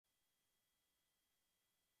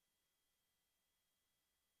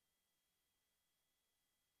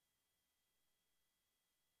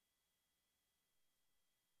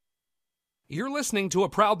You're listening to a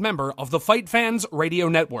proud member of the FightFans Radio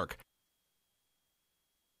Network.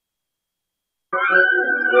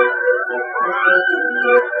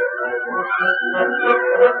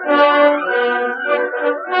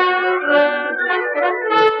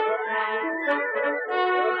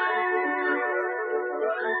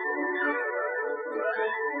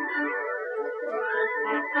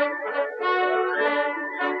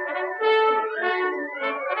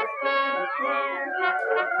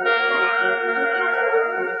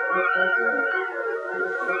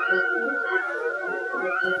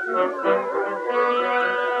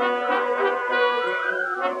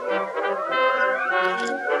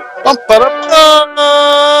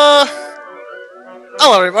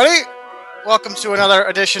 Hello, everybody. Welcome to another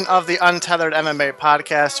edition of the Untethered MMA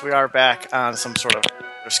Podcast. We are back on some sort of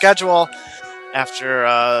schedule after,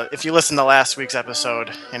 if you listened to last week's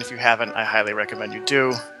episode, and if you haven't, I highly recommend you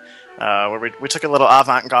do, where we took a little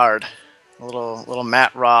avant-garde, a little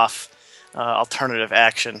Matt Roth alternative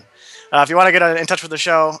action. If you want to get in touch with the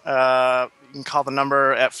show, you can call the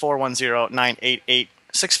number at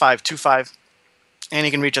 410-988-6525, and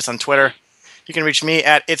you can reach us on Twitter. You can reach me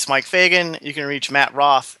at It's Mike Fagan. You can reach Matt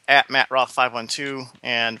Roth at MattRoth512.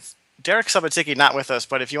 And Derek Suboticki not with us,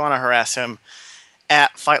 but if you want to harass him,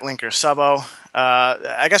 at FightLinker Subo.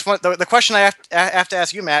 I guess the question I have to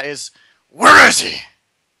ask you, Matt, is where is he?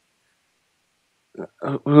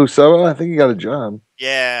 Who, Subo? I think he got a job.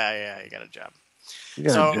 Yeah, he got a job.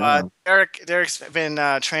 Derek's been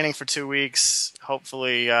training for 2 weeks.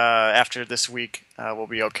 Hopefully, after this week, we'll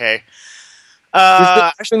be okay.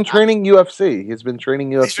 He's been training UFC. He's been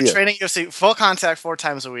training UFC full contact 4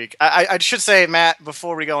 times a week. I should say, Matt,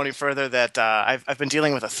 before we go any further, that I've been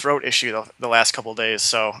dealing with a throat issue the last couple of days.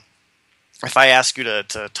 So if I ask you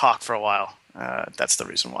to talk for a while, that's the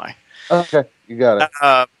reason why. Okay, you got it.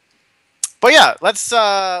 But yeah, let's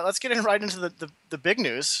get right into the big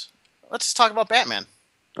news. Let's talk about Batman.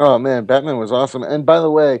 Oh man, Batman was awesome. And by the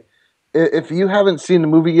way, if you haven't seen the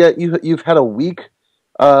movie yet, you've had a week.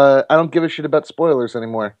 I don't give a shit about spoilers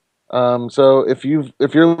anymore. So if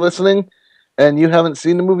you're listening and you haven't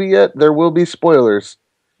seen the movie yet, there will be spoilers.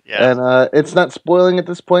 Yeah. And it's not spoiling at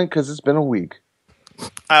this point because it's been a week.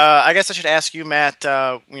 I guess I should ask you, Matt.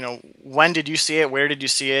 When did you see it? Where did you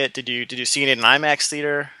see it? Did you see it in an IMAX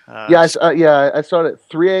theater? I saw it at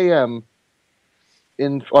 3 a.m.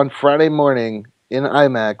 on Friday morning in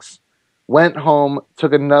IMAX. Went home,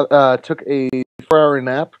 took a 4-hour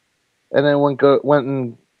nap. And then went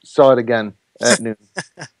and saw it again at noon.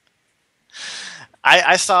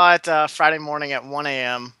 I saw it Friday morning at 1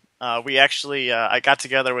 a.m. We actually I got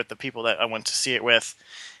together with the people that I went to see it with,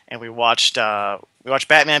 and we watched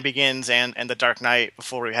Batman Begins and The Dark Knight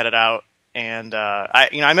before we headed out. And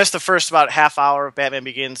I missed the first about half hour of Batman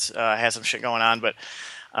Begins. I had some shit going on, but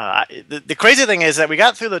the crazy thing is that we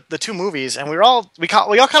got through the 2 movies, and we all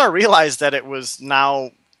kind of realized that it was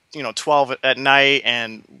now 12 at night,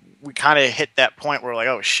 and we kind of hit that point where we're like,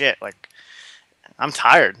 oh shit, like I'm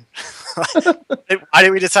tired. Why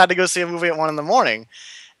did we decide to go see a movie at 1 in the morning?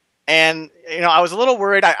 And I was a little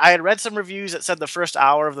worried. I had read some reviews that said the first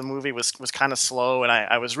hour of the movie was kind of slow, and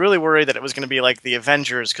I was really worried that it was going to be like the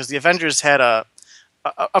Avengers, because the Avengers had a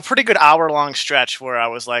pretty good hour-long stretch where I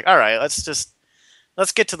was like, all right, let's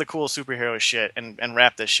get to the cool superhero shit and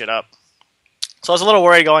wrap this shit up. So I was a little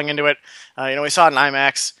worried going into it. We saw it in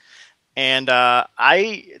IMAX. And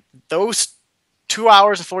those 2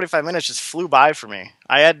 hours and 45 minutes just flew by for me.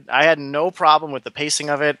 I had no problem with the pacing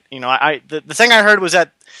of it. The thing I heard was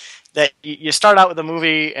that you start out with the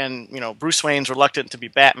movie and Bruce Wayne's reluctant to be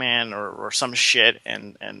Batman or some shit,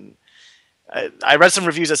 and I read some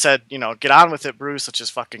reviews that said get on with it, Bruce. Let's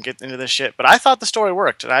just fucking get into this shit. But I thought the story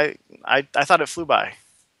worked, and I thought it flew by.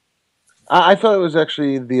 I thought it was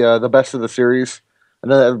actually the best of the series. I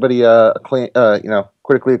know that everybody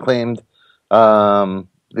critically acclaimed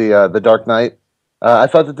the Dark Knight. I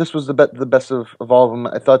thought that this was the best of all of them.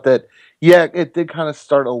 I thought that it did kind of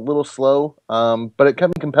start a little slow, but it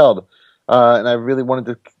kept me compelled, and I really wanted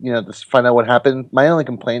to just find out what happened. My only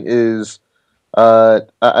complaint is I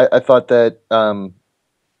thought that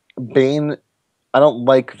Bane. I don't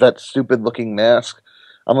like that stupid looking mask.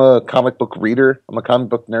 I'm a comic book reader. I'm a comic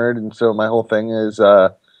book nerd, and so my whole thing is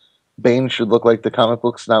Bane should look like the comic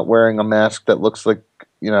books, not wearing a mask that looks like,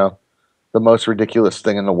 the most ridiculous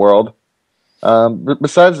thing in the world. But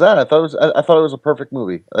besides that, I thought it was a perfect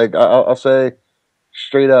movie. Like I'll say,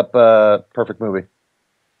 straight up, perfect movie.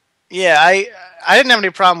 Yeah, I didn't have any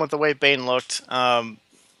problem with the way Bane looked. I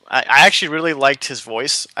actually really liked his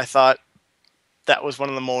voice. I thought that was one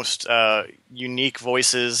of the most unique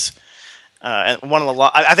voices And one of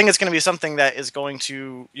the I think it's going to be something that is going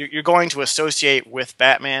to you're going to associate with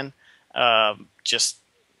Batman. Just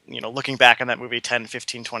looking back on that movie 10,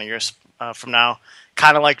 15, 20 years from now,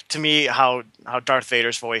 kind of like to me how Darth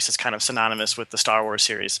Vader's voice is kind of synonymous with the Star Wars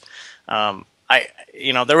series.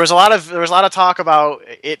 There was a lot of talk about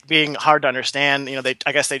it being hard to understand.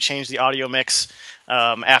 I guess they changed the audio mix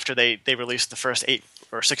after they released the first 8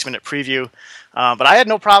 or 6 minute preview. But I had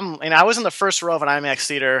no problem. I was in the first row of an IMAX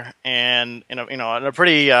theater and in a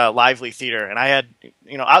pretty lively theater, and I had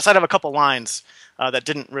outside of a couple lines that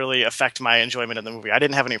didn't really affect my enjoyment of the movie. I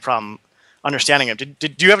didn't have any problem understanding him.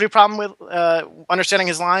 Did you have any problem with understanding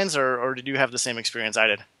his lines, or did you have the same experience I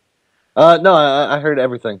did? No, I heard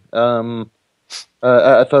everything.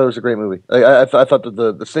 I thought it was a great movie. I thought that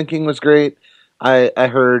the syncing was great. I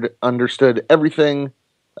understood everything.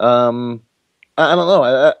 I don't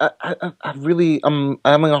know. I really I'm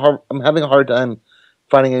having a hard time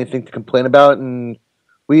finding anything to complain about. And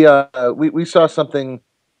we saw something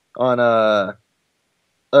on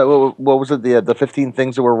what was it, the 15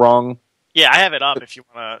 things that were wrong. Yeah, I have it up if you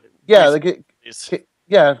want to.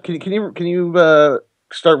 Yeah, Can you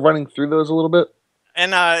start running through those a little bit?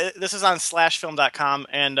 And this is on slashfilm.com.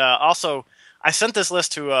 And also, I sent this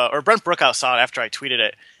list to, or Brent Brookhouse saw it after I tweeted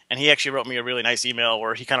it, and he actually wrote me a really nice email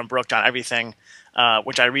where he kind of broke down everything,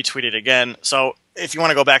 which I retweeted again. So if you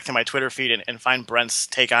want to go back to my Twitter feed and find Brent's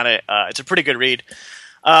take on it, it's a pretty good read.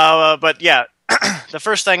 But yeah, the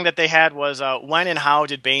first thing that they had was when and how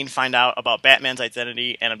did Bane find out about Batman's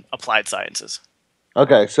identity and applied sciences?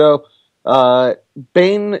 Okay, so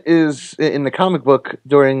Bane is in the comic book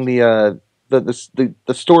during the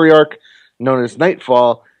story arc known as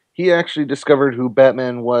Nightfall. He actually discovered who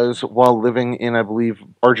Batman was while living in, I believe,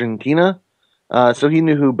 Argentina. So he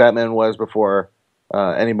knew who Batman was before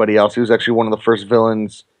anybody else. He was actually one of the first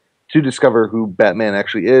villains to discover who Batman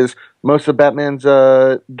actually is. Most of Batman's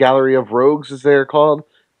gallery of rogues, as they're called,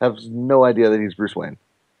 have no idea that he's Bruce Wayne.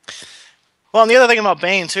 Well, and the other thing about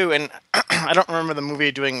Bane, too, and I don't remember the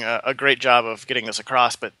movie doing a great job of getting this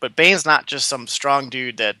across, but Bane's not just some strong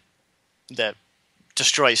dude that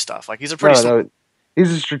destroys stuff. Like, he's a pretty...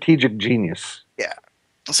 He's a strategic genius. Yeah.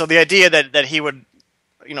 So the idea that he would,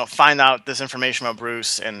 find out this information about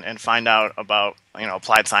Bruce and find out about,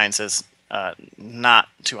 applied sciences, not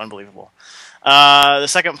too unbelievable. The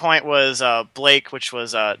second point was Blake, which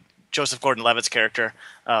was Joseph Gordon-Levitt's character,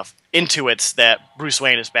 intuits that Bruce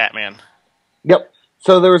Wayne is Batman. Yep.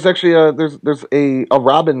 So there was actually there's a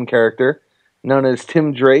Robin character known as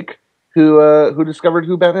Tim Drake who discovered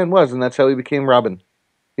who Batman was, and that's how he became Robin.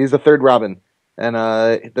 He's the third Robin. And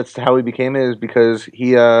that's how he became it, is because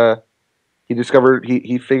he discovered,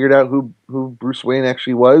 he figured out who Bruce Wayne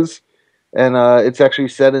actually was. And it's actually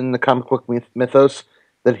said in the comic book mythos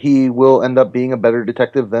that he will end up being a better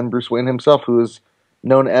detective than Bruce Wayne himself, who is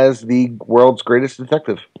known as the world's greatest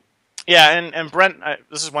detective. Yeah, and Brent,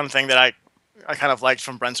 this is one thing that I kind of liked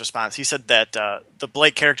from Brent's response. He said that the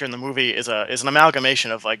Blake character in the movie is an amalgamation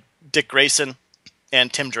of like Dick Grayson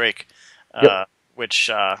and Tim Drake, yep. Which...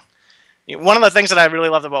 one of the things that I really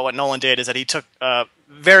loved about what Nolan did is that he took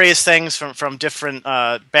various things from different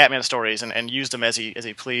Batman stories and used them as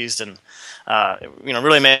he pleased, and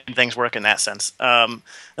really made things work in that sense. The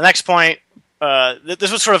next point, this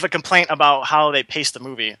was sort of a complaint about how they paced the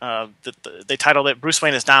movie. They titled it "Bruce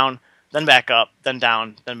Wayne is down, then back up, then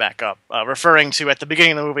down, then back up," referring to at the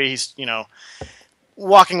beginning of the movie he's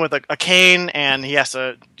walking with a cane, and he has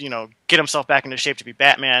to get himself back into shape to be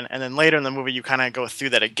Batman, and then later in the movie you kind of go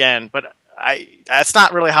through that again, but that's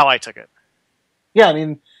not really how I took it. Yeah, I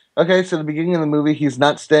mean, okay, so the beginning of the movie he's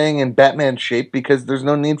not staying in Batman shape because there's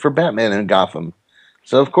no need for Batman in Gotham.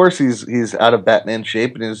 So of course he's out of Batman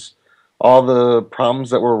shape, and all the problems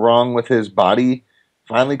that were wrong with his body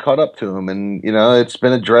finally caught up to him, and it's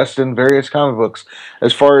been addressed in various comic books.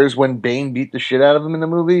 As far as when Bane beat the shit out of him in the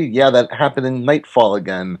movie, yeah, that happened in Nightfall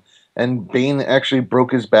again, and Bane actually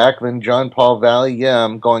broke his back. Then John Paul Valley, yeah,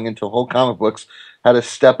 I'm going into whole comic books, had to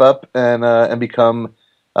step up and become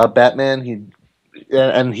Batman.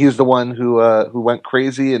 He's the one who went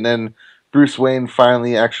crazy, and then Bruce Wayne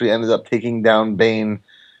finally actually ended up taking down Bane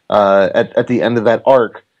at the end of that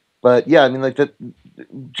arc. But yeah, I mean, like that.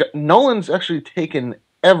 Nolan's actually taken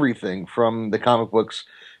everything from the comic books.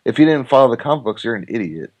 If you didn't follow the comic books, you're an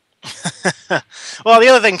idiot. Well, the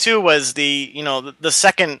other thing too was the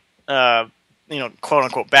second quote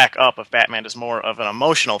unquote back up of Batman is more of an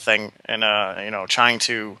emotional thing, and trying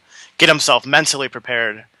to get himself mentally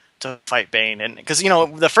prepared to fight Bane. And because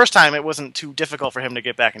the first time it wasn't too difficult for him to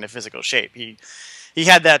get back into physical shape. he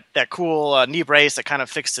had that cool knee brace that kind of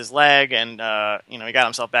fixed his leg, and he got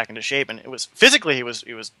himself back into shape. And it was physically he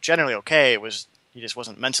was generally okay. He just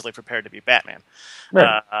wasn't mentally prepared to be Batman.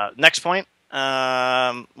 Right. Next point.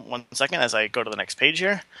 1 second as I go to the next page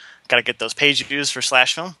here. Got to get those page views for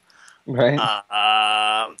Slash Film. Right.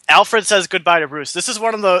 Alfred says goodbye to Bruce. This is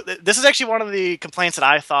actually one of the complaints that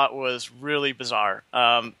I thought was really bizarre.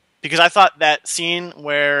 Because I thought that scene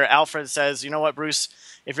where Alfred says, "You know what, Bruce,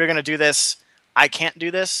 if you're going to do this, I can't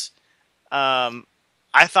do this." I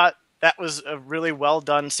thought that was a really well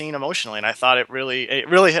done scene emotionally, and I thought it really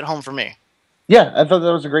hit home for me. Yeah, I thought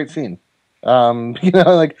that was a great scene.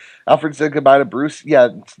 Like Alfred said goodbye to Bruce. Yeah,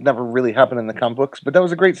 it's never really happened in the comic books, but that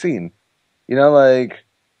was a great scene. Like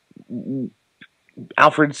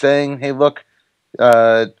Alfred saying, "Hey, look,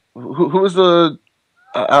 who was the?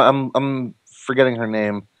 I'm forgetting her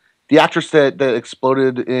name. The actress that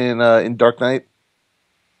exploded in Dark Knight."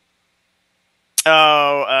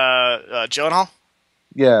 Oh, Gyllenhaal.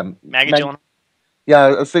 Yeah, Maggie Gyllenhaal. Yeah,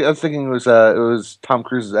 I was thinking it was Tom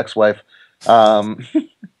Cruise's ex-wife.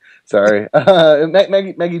 Sorry,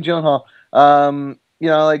 Maggie Gyllenhaal.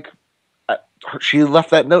 She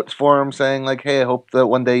left that note for him saying like, "Hey, I hope that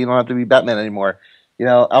one day you don't have to be Batman anymore."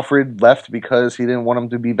 Alfred left because he didn't want him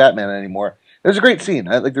to be Batman anymore. It was a great scene.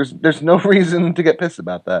 There's no reason to get pissed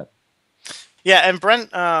about that. Yeah, and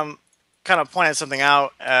Brent kind of pointed something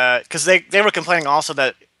out because they were complaining also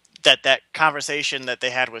that conversation that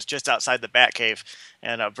they had was just outside the Batcave,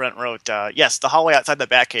 and Brent wrote, "Yes, the hallway outside the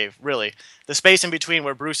Batcave. Really, the space in between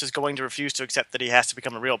where Bruce is going to refuse to accept that he has to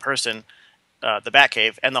become a real person." The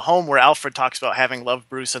Batcave, and the home where Alfred talks about having loved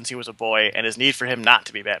Bruce since he was a boy and his need for him not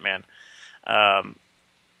to be Batman.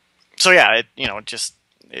 So yeah,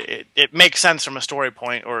 it makes sense from a story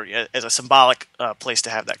point or as a symbolic place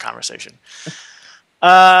to have that conversation.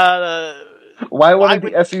 Why would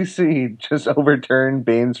the SEC just overturn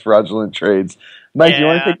Bane's fraudulent trades? Mike, you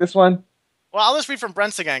want to take this one? Well, I'll just read from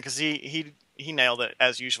Brent's again because he nailed it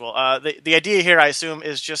as usual. The idea here, I assume,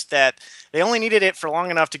 is just that they only needed it for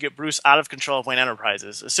long enough to get Bruce out of control of Wayne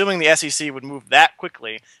Enterprises. Assuming the SEC would move that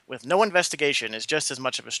quickly with no investigation is just as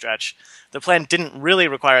much of a stretch. The plan didn't really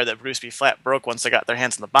require that Bruce be flat broke once they got their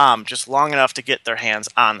hands on the bomb, just long enough to get their hands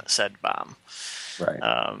on said bomb. Right.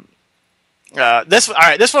 This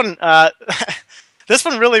one this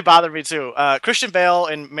one really bothered me too. Christian Bale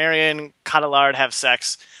and Marion Cotillard have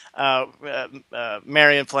sex.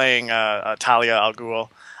 Marion playing Talia al Ghul.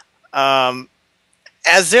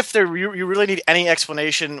 As if you really need any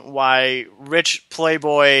explanation why rich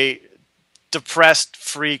playboy, depressed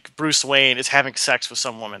freak Bruce Wayne is having sex with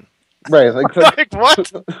some woman. Right, like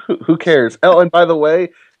what? Who cares? Oh, and by the way,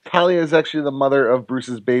 Talia is actually the mother of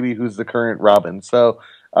Bruce's baby, who's the current Robin. So,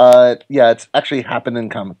 it's actually happened in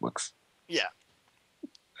comic books. Yeah.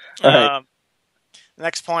 All right.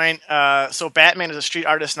 Next point. So Batman is a street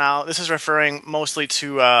artist now. This is referring mostly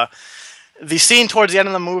to the scene towards the end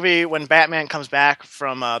of the movie when Batman comes back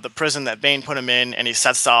from the prison that Bane put him in, and he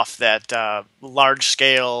sets off that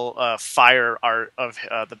large-scale fire art of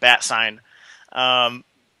the bat sign.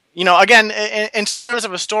 Again, in terms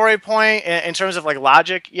of a story point, in terms of like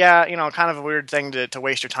logic, kind of a weird thing to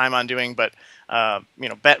waste your time on doing. But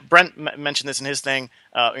Brent mentioned this in his thing.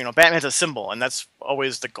 Batman's a symbol, and that's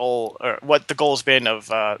always the goal, or what the goal's been of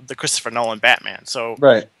the Christopher Nolan Batman. So,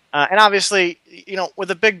 right. And obviously,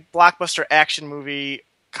 with a big blockbuster action movie,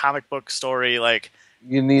 comic book story, like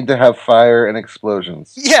you need to have fire and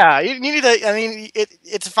explosions. Yeah, you need to. I mean,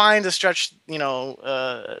 it's fine to stretch,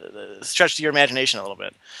 stretch your imagination a little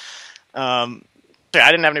bit. I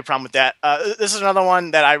didn't have any problem with that. This is another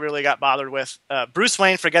one that I really got bothered with. Bruce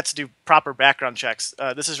Wayne forgets to do proper background checks.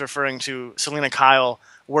 This is referring to Selena Kyle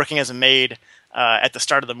working as a maid at the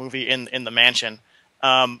start of the movie in the mansion.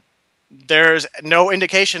 There's no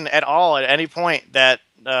indication at all at any point that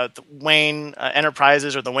the Wayne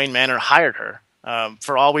Enterprises or the Wayne Manor hired her.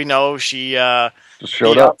 For all we know, she just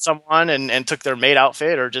showed up someone and took their maid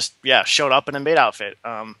outfit, or just showed up in a maid outfit.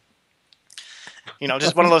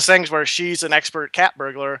 Just one of those things where she's an expert cat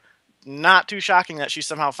burglar. Not too shocking that she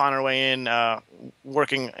somehow found her way in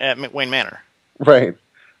working at Wayne Manor. Right.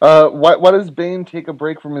 Why does Bane take a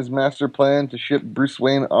break from his master plan to ship Bruce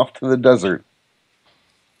Wayne off to the desert?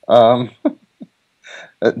 I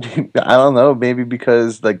don't know. Maybe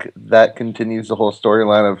because that continues the whole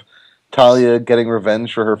storyline of Talia getting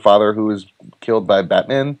revenge for her father, who was killed by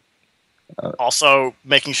Batman. Also,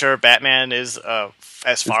 making sure Batman is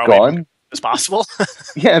as far away as possible.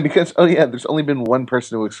 Yeah, because there's only been one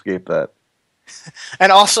person to escape that.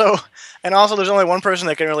 And also, there's only one person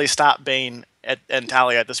that can really stop Bane and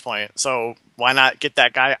Talia at this point. So why not get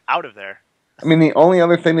that guy out of there? I mean, the only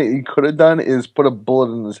other thing that he could have done is put a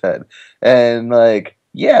bullet in his head. And, like,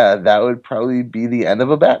 yeah, that would probably be the end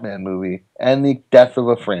of a Batman movie and the death of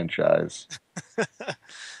a franchise.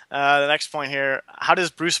 The next point here, how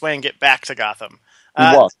does Bruce Wayne get back to Gotham? He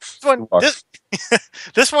walks.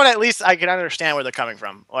 This one, at least, I can understand where they're coming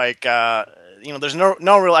from. Like, there's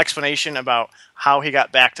no real explanation about how he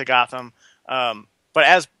got back to Gotham. But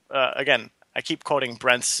as, again, I keep quoting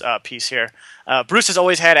Brent's piece here. Bruce has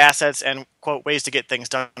always had assets and, quote, ways to get things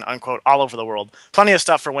done, unquote, all over the world. Plenty of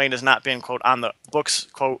stuff for Wayne has not been, quote, on the books,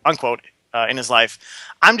 quote, unquote, in his life.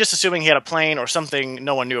 I'm just assuming he had a plane or something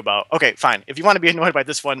no one knew about. Okay, fine. If you want to be annoyed by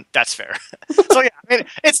this one, that's fair. So, yeah, I mean,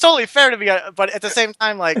 it's totally fair to be, but at the same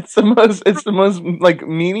time, like... It's the most, like,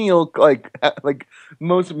 menial,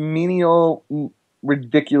 most menial,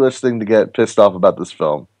 ridiculous thing to get pissed off about this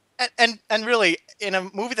film. And really, in a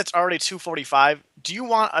movie that's already 2:45, do you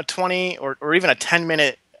want a 20 or even a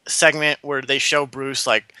 10-minute segment where they show Bruce,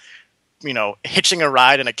 like, hitching a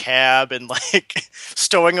ride in a cab and, like,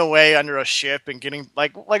 stowing away under a ship and getting,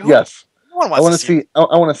 yes. I want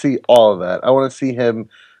to see all of that. I want to see him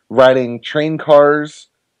riding train cars.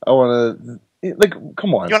 I want to, like,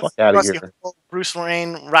 come on, fuck out of here. Bruce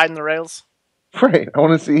Wayne riding the rails? Right. I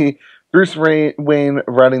want to see Bruce Wayne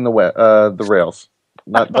riding the rails.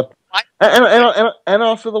 And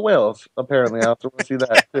also the whales. Apparently, I also want to see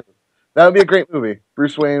that too. That would be a great movie.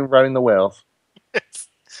 Bruce Wayne riding the whales.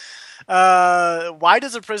 Why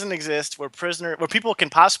does a prison exist where people can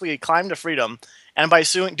possibly climb to freedom, and by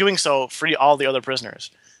doing so, free all the other prisoners?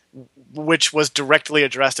 Which was directly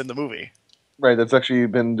addressed in the movie. Right. That's actually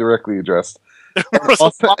been directly addressed.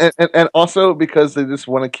 And also because they just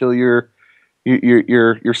want to kill your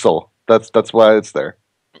soul. That's why it's there.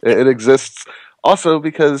 It exists. Also,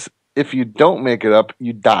 because if you don't make it up,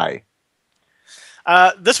 you die.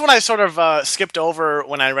 This one I sort of skipped over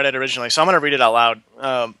when I read it originally, so I'm going to read it out loud.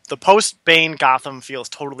 The post-Bane Gotham feels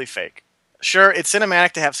totally fake. Sure, it's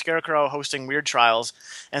cinematic to have Scarecrow hosting weird trials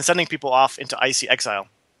and sending people off into icy exile.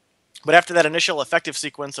 But after that initial effective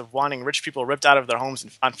sequence of wanting rich people ripped out of their homes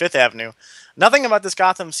on Fifth Avenue, nothing about this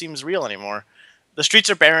Gotham seems real anymore. The streets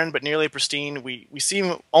are barren but nearly pristine. We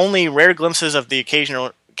see only rare glimpses of the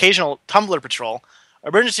occasional tumbler patrol.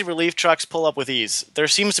 Emergency relief trucks pull up with ease. There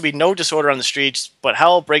seems to be no disorder on the streets, but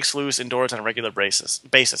hell breaks loose indoors on a regular basis.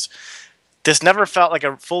 This never felt like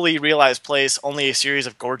a fully realized place, only a series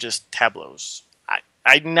of gorgeous tableaus.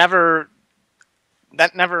 That never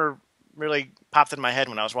really popped in my head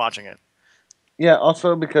when I was watching it. Yeah,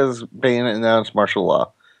 also because Bane announced martial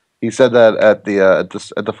law. He said that at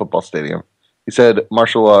the football stadium. He said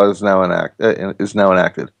martial law is now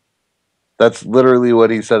enacted. That's literally what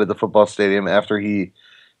he said at the football stadium after he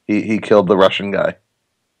killed the Russian guy.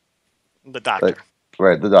 The doctor.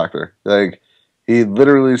 Right, the doctor. Like, he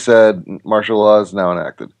literally said martial law is now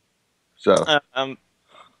enacted. So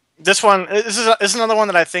this one this is another one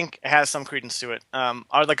that I think has some credence to it.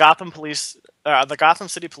 Are the Gotham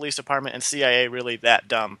City Police Department and CIA really that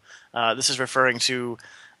dumb? This is referring to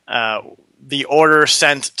the order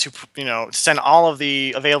sent to send all of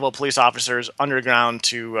the available police officers underground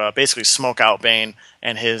to basically smoke out Bane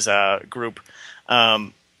and his group.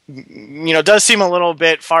 Does seem a little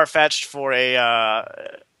bit far-fetched for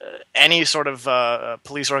any sort of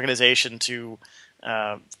police organization to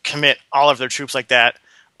commit all of their troops like that.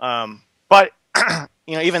 But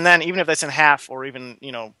even then, even if that's in half or even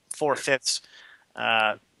 4/5,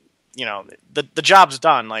 the job's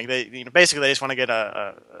done. Like basically they just want to get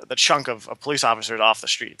the chunk of police officers off the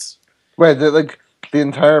streets. Right. The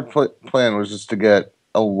entire plan was just to get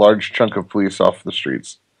a large chunk of police off the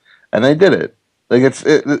streets, and they did it. Like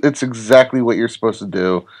it's exactly what you're supposed to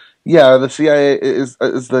do. Yeah, the CIA is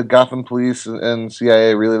the Gotham police and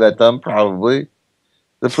CIA really that dumb? Probably.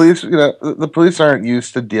 The police, the police aren't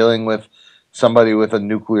used to dealing with somebody with a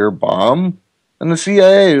nuclear bomb, and the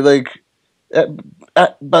CIA,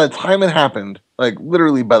 by the time it happened,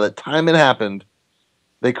 literally by the time it happened,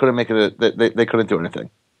 they couldn't make it. They couldn't do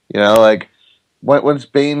anything. Once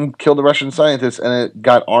Bane killed the Russian scientist and it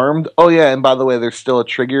got armed. Oh yeah, and by the way, there's still a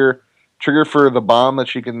trigger for the bomb that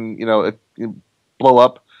she can blow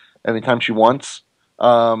up anytime she wants.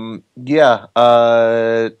 I'm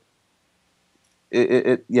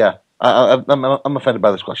offended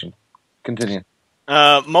by this question. Continue.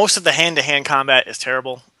 Most of the hand-to-hand combat is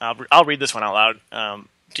terrible. I'll read this one out loud.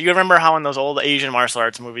 Do you remember how in those old Asian martial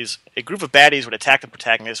arts movies, a group of baddies would attack the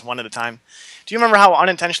protagonist one at a time? Do you remember how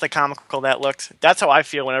unintentionally comical that looked? That's how I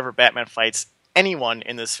feel whenever Batman fights anyone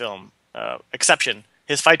in this film. Exception,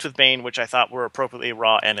 his fights with Bane, which I thought were appropriately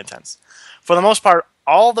raw and intense. For the most part,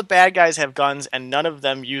 all the bad guys have guns and none of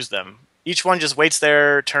them use them. Each one just waits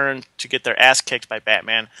their turn to get their ass kicked by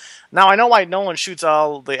Batman. Now, I know why Nolan shoots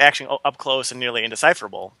all the action up close and nearly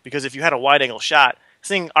indecipherable, because if you had a wide-angle shot,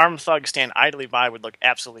 seeing armed thugs stand idly by would look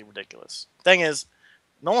absolutely ridiculous. Thing is,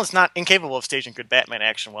 Nolan's not incapable of staging good Batman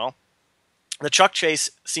action well. The truck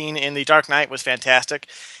chase scene in The Dark Knight was fantastic,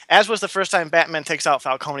 as was the first time Batman takes out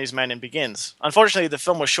Falcone's men in Begins. Unfortunately, the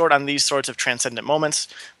film was short on these sorts of transcendent moments.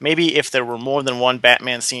 Maybe if there were more than one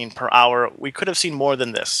Batman scene per hour, we could have seen more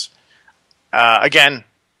than this. Again,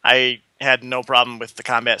 I had no problem with the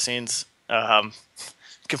combat scenes.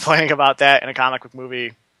 Complaining about that in a comic book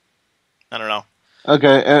movie, I don't know.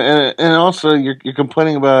 Okay, and also you're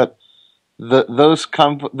complaining about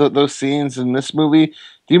those scenes in this movie.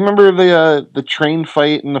 Do you remember the train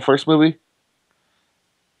fight in the first movie?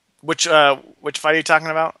 Which fight are you talking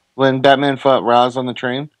about? When Batman fought Roz on the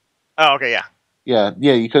train? Oh, okay, yeah.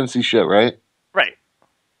 Yeah, you couldn't see shit, right? Right.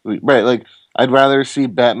 Right, like, I'd rather see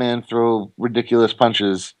Batman throw ridiculous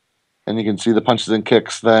punches, and you can see the punches and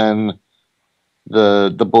kicks, than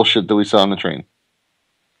the bullshit that we saw on the train.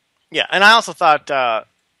 Yeah, and I also thought,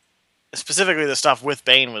 specifically the stuff with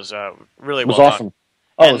Bane was really well awesome. done.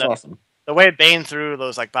 Oh, it was awesome. The way Bane threw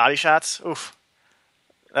those like body shots, oof,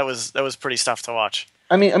 that was pretty tough to watch.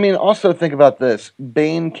 I mean, also think about this.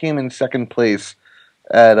 Bane came in second place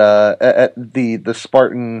at the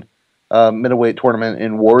Spartan middleweight tournament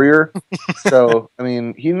in Warrior. So I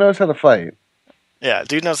mean, he knows how to fight. Yeah,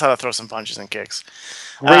 dude knows how to throw some punches and kicks.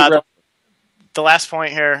 Great. The last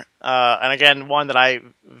point here, and again, one that I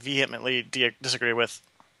vehemently disagree with: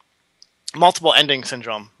 multiple ending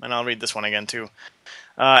syndrome. And I'll read this one again too.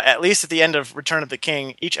 At least at the end of Return of the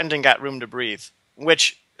King, each ending got room to breathe.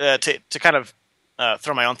 Which, to kind of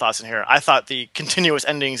throw my own thoughts in here, I thought the continuous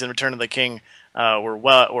endings in Return of the King were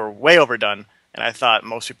way overdone, and I thought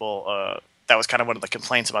most people that was kind of one of the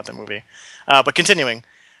complaints about the movie. But continuing,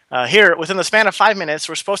 here within the span of 5 minutes,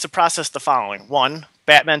 we're supposed to process the following: 1,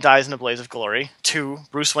 Batman dies in a blaze of glory. 2,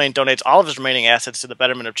 Bruce Wayne donates all of his remaining assets to the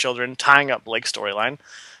betterment of children, tying up Blake's storyline.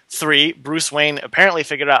 3, Bruce Wayne apparently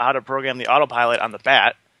figured out how to program the autopilot on the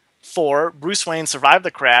Bat. 4, Bruce Wayne survived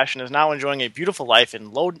the crash and is now enjoying a beautiful life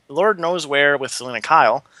in Lord knows where with Selina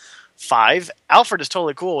Kyle. 5, Alfred is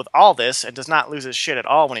totally cool with all this and does not lose his shit at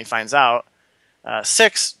all when he finds out.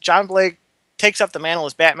 6, John Blake takes up the mantle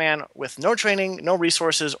as Batman with no training, no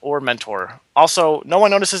resources, or mentor. Also, no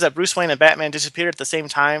one notices that Bruce Wayne and Batman disappeared at the same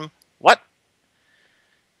time. What?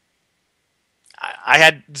 I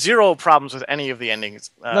had zero problems with any of the endings.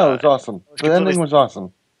 No, it was awesome. The ending was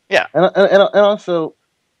awesome. Yeah, and also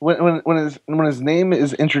when his name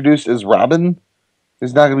is introduced as Robin,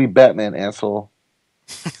 it's not going to be Batman, asshole.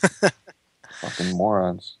 Fucking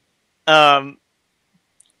morons. The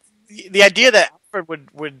idea that Alfred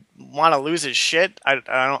would want to lose his shit, I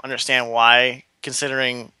don't understand why,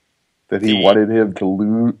 considering that he wanted him to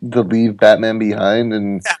leave Batman behind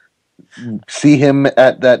and see him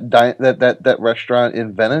at that restaurant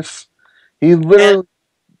in Venice. He literally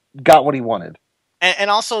got what he wanted. And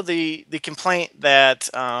also the complaint that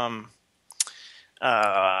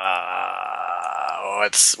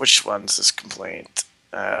which one's this complaint?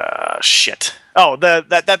 Shit. Oh,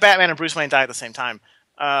 that Batman and Bruce Wayne die at the same time.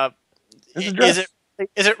 Is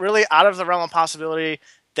it really out of the realm of possibility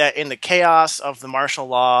that in the chaos of the martial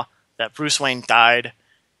law that Bruce Wayne died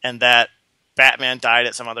and that Batman died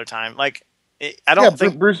at some other time? Like, I don't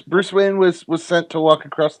think Bruce Wayne was sent to walk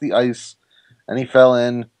across the ice, and he fell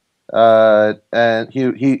in, and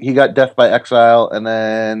he got death by exile, and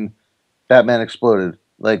then Batman exploded.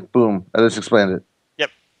 Like, boom! I just explained it.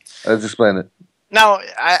 Yep, I just explained it. Now,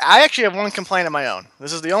 I actually have one complaint of my own.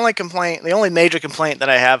 This is the only major complaint that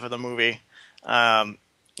I have of the movie,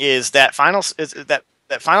 is that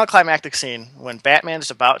final climactic scene when Batman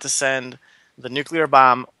is about to send the nuclear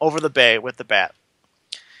bomb over the bay with the Bat.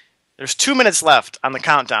 There's 2 minutes left on the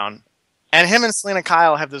countdown, and him and Selina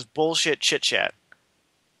Kyle have this bullshit chit-chat.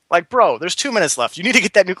 Like, bro, there's 2 minutes left. You need to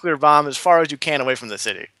get that nuclear bomb as far as you can away from the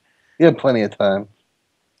city. You have plenty of time.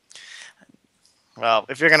 Well,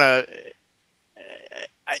 if you're going to...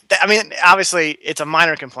 I mean, obviously, it's a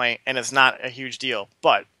minor complaint, and it's not a huge deal,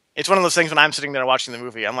 but it's one of those things when I'm sitting there watching the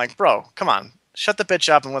movie, I'm like, bro, come on, shut the bitch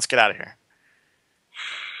up and let's get out of here.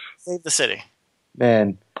 Save the city.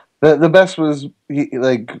 Man, the best was,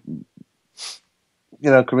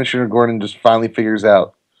 Commissioner Gordon just finally figures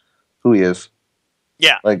out who he is.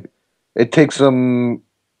 Yeah. Like, it takes him,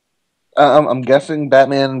 I'm guessing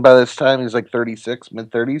Batman by this time is like 36,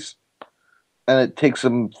 mid-30s. And it takes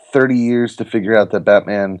him 30 years to figure out that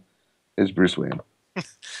Batman is Bruce Wayne.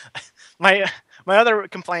 My other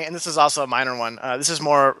complaint, and this is also a minor one, this is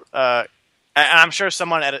more and I'm sure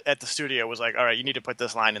someone at the studio was like, "All right, you need to put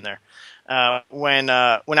this line in there." When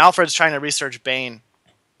Alfred's trying to research Bane,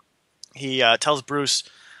 he tells Bruce,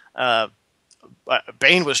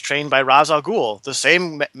 "Bane was trained by Ra's al Ghul, the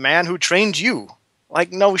same man who trained you."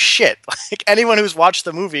 Like, no shit. Like, anyone who's watched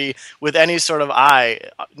the movie with any sort of eye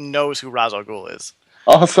knows who Ra's al Ghul is.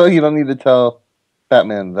 Also, you don't need to tell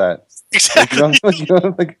Batman that. Exactly.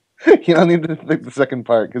 You don't need to think the second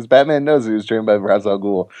part, because Batman knows he was trained by Ra's al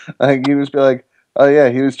Ghul. Like, you just be like, "Oh yeah,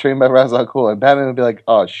 he was trained by Ra's al Ghul," and Batman would be like,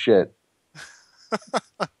 "Oh shit."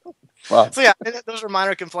 Wow. So yeah, those were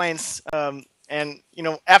minor complaints. And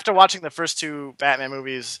after watching the first two Batman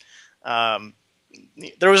movies,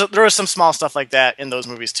 there was some small stuff like that in those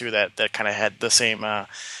movies too that kind of had the same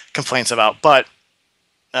complaints about, but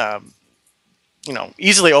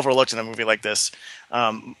easily overlooked in a movie like this.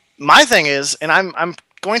 My thing is, and I'm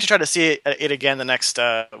going to try to see it again the next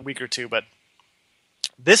week or two, but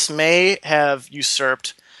this may have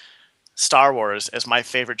usurped Star Wars as my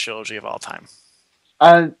favorite trilogy of all time.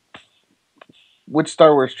 Which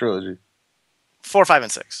Star Wars trilogy? 4, 5,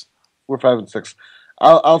 and 6. 4, 5, and 6.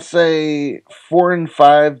 I'll say 4 and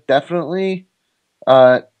 5 definitely.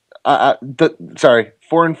 Sorry,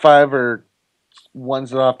 4 and 5 are ones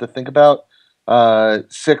that I'll have to think about.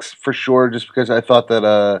 6 for sure, just because I thought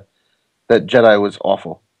that Jedi was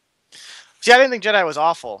awful. See, I didn't think Jedi was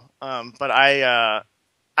awful, but I'm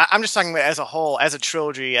just talking about as a whole, as a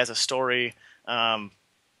trilogy, as a story.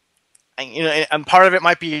 And part of it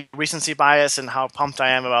might be recency bias and how pumped I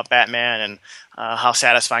am about Batman and how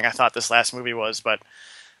satisfying I thought this last movie was. But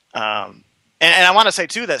and I want to say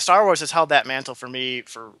too that Star Wars has held that mantle for me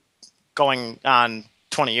for going on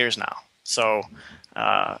 20 years now. So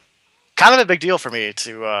kind of a big deal for me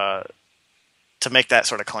to make that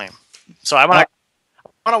sort of claim. So I want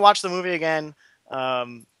to watch the movie again.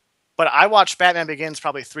 But I watched Batman Begins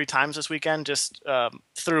probably 3 times this weekend, just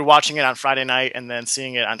through watching it on Friday night and then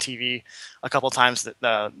seeing it on TV a couple times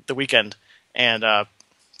the weekend, and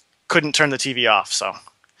couldn't turn the TV off. So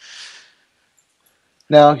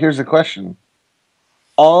now here's a question: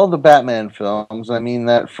 all the Batman films, I mean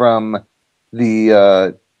that from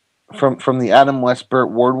the Adam West Burt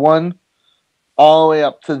Ward one all the way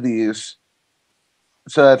up to these,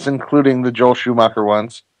 so that's including the Joel Schumacher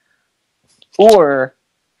ones, or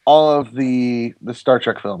all of the Star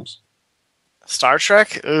Trek films. Star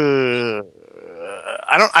Trek? I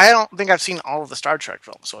don't think I've seen all of the Star Trek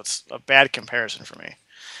films, so it's a bad comparison for me.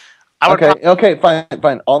 Okay,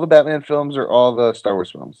 fine. All the Batman films or all the Star Wars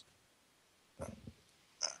films?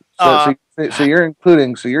 So you're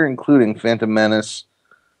including Phantom Menace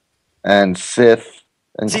and Sith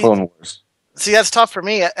and Clone Wars. See, that's tough for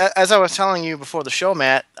me. As I was telling you before the show,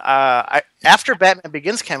 Matt, after Batman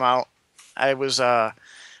Begins came out, there was a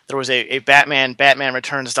Batman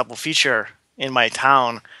Returns double feature in my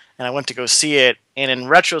town, and I went to go see it. And in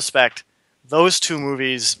retrospect, those two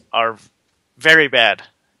movies are very bad.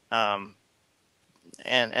 And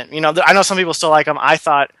I know some people still like them. I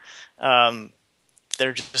thought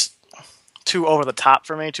they're just too over the top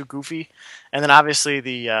for me, too goofy. And then obviously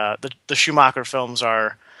the Schumacher films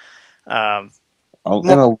are in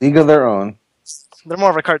a league of their own. They're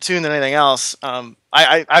more of a cartoon than anything else.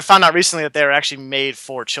 I found out recently that they were actually made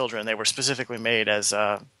for children. They were specifically made as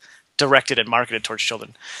directed and marketed towards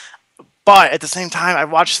children. But at the same time, I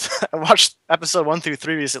watched episode 1 through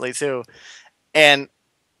 3 recently too, and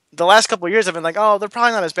the last couple of years I've been like, oh, they're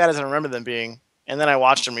probably not as bad as I remember them being. And then I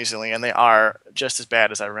watched them recently, and they are just as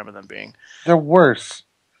bad as I remember them being. They're worse.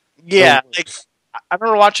 Yeah, like, I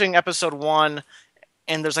remember watching episode 1,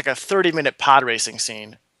 and there's like a 30-minute pod racing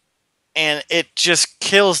scene. And it just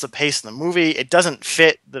kills the pace of the movie. It doesn't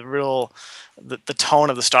fit the tone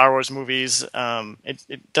of the Star Wars movies.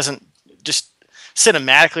 It doesn't, just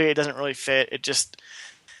cinematically, it doesn't really fit. It's just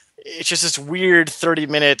this weird 30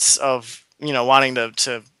 minutes of, wanting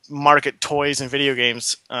to market toys and video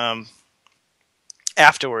games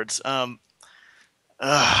afterwards. I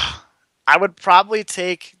would probably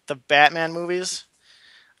take the Batman movies.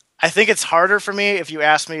 I think it's harder for me if you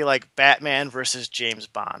ask me like Batman versus James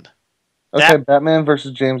Bond. Okay, Batman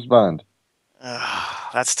versus James Bond.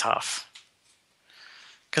 That's tough.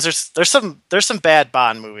 Because there's some bad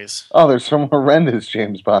Bond movies. Oh, there's some horrendous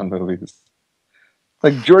James Bond movies.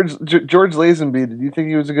 Like George Lazenby. Did you think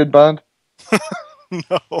he was a good Bond?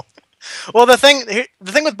 No. Well, the thing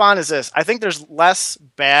with Bond is this. I think there's less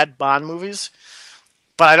bad Bond movies,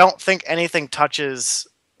 but I don't think anything touches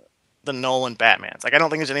the Nolan Batmans. Like, I don't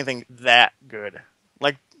think there's anything that good.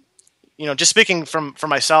 Like, just speaking from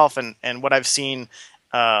myself and what I've seen,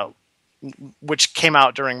 which came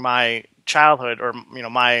out during my childhood or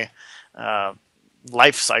my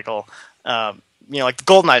life cycle, Like the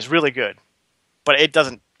Goldeneye is really good, but it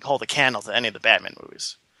doesn't hold a candle to any of the Batman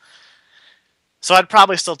movies. So I'd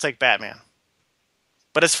probably still take Batman.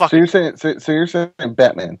 But it's fucking. So you're saying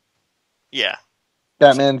Batman? Yeah.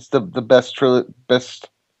 Batman's the best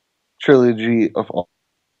trilogy of all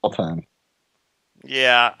time.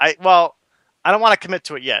 Yeah. I don't want to commit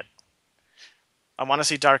to it yet. I want to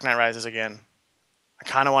see Dark Knight Rises again. I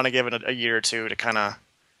kind of want to give it a year or two to kind of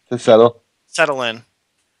settle in.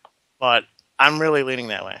 But I'm really leaning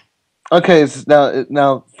that way. Okay, so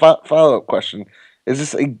now follow-up question. Is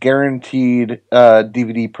this a guaranteed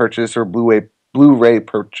DVD purchase or Blu-ray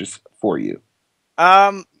purchase for you?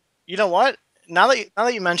 You know what? Now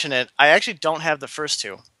that you mention it, I actually don't have the first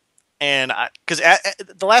two. And because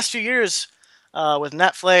the last few years with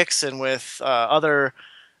Netflix and with other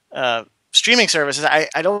streaming services,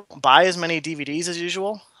 I don't buy as many DVDs as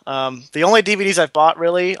usual. The only DVDs I've bought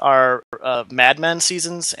really are Mad Men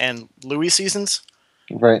seasons and Louis seasons.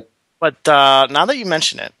 Right. But now that you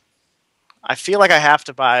mention it, I feel like I have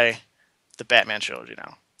to buy the Batman trilogy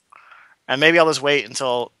now. And maybe I'll just wait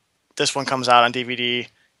until this one comes out on DVD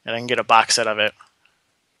and I can get a box set of it.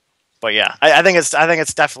 But yeah, I think it's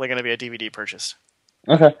definitely going to be a DVD purchase.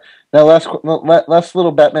 Okay. Now, last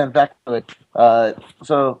little Batman factoid.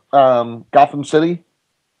 So Gotham City.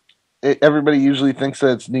 Everybody usually thinks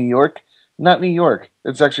that it's New York. Not New York.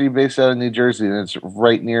 It's actually based out of New Jersey, and it's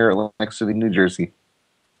right near Atlantic City, New Jersey.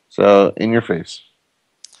 So, in your face.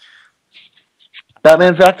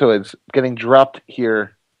 Batman factoids getting dropped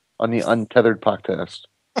here on the Untethered Podcast.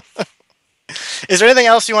 Is there anything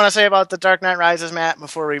else you want to say about The Dark Knight Rises, Matt,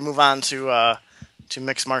 before we move on to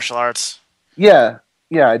mixed martial arts? Yeah,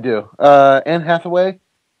 I do. Anne Hathaway,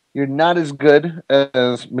 you're not as good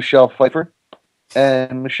as Michelle Pfeiffer.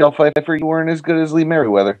 And Michelle Pfeiffer, you weren't as good as Lee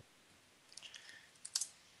Merriweather.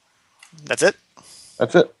 That's it?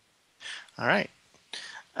 That's it. All right.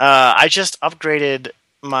 I just upgraded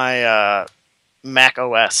my Mac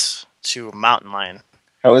OS to Mountain Lion.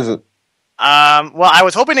 How is it? Well, I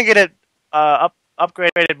was hoping to get it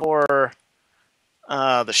upgraded for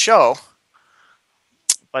the show,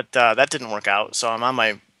 but that didn't work out. So I'm on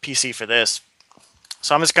my PC for this.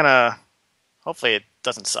 So I'm just gonna. Hopefully, it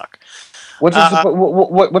doesn't suck. What's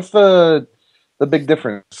the big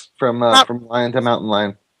difference from Lion to Mountain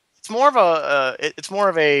Lion? It's more of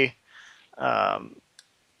a.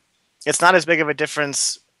 It's not as big of a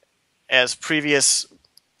difference as previous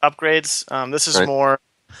upgrades. This is right. more.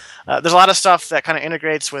 There's a lot of stuff that kind of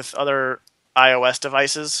integrates with other iOS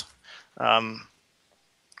devices.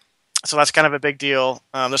 So that's kind of a big deal.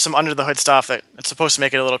 There's some under the hood stuff that it's supposed to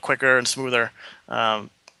make it a little quicker and smoother,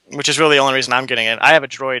 which is really the only reason I'm getting it. I have a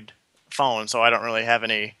Droid phone, so I don't really have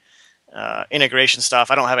any integration stuff.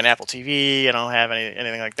 I don't have an Apple TV. I don't have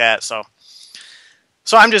anything like that. So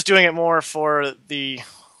I'm just doing it more for the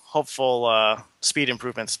hopeful speed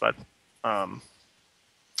improvements. But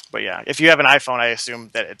yeah, if you have an iPhone, I assume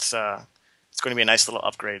that it's going to be a nice little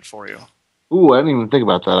upgrade for you. Ooh, I didn't even think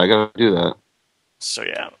about that. I got to do that. So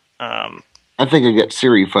yeah. I think I get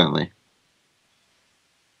Siri finally.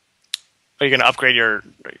 Are you going to upgrade your...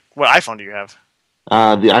 What iPhone do you have?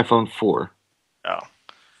 The iPhone 4. Oh.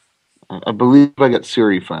 I believe I got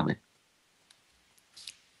Siri finally.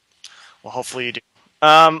 Well, hopefully you do.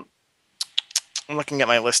 I'm looking at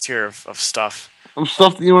my list here of stuff.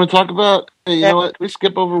 Stuff that you want to talk about? Hey, you know what? We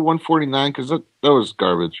skip over 149 because that was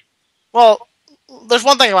garbage. Well, there's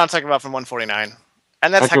one thing I want to talk about from 149.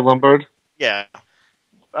 And that's Hector LOLmbard? Yeah.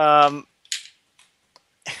 I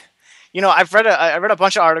read a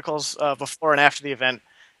bunch of articles before and after the event,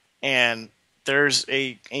 and there's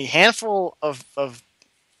a handful of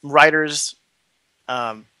writers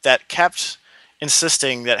that kept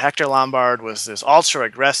insisting that Hector LOLmbard was this ultra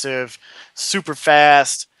aggressive, super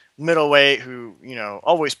fast middleweight who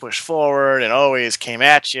always pushed forward and always came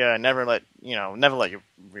at you and never let you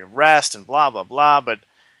rest and blah blah blah. But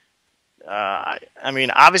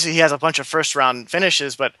obviously he has a bunch of first round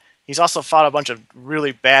finishes, but he's also fought a bunch of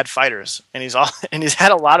really bad fighters, and he's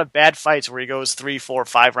had a lot of bad fights where he goes 3, 4,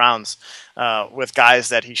 5 rounds with guys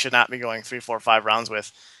that he should not be going 3, 4, 5 rounds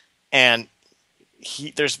with. And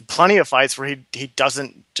there's plenty of fights where he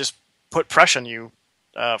doesn't just put pressure on you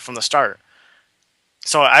from the start.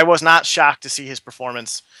 So I was not shocked to see his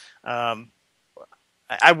performance. I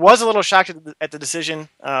was a little shocked at the decision.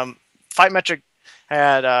 FightMetric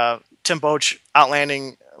had Tim Boetsch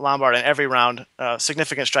outlanding LOLmbard in every round,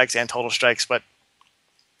 significant strikes and total strikes. But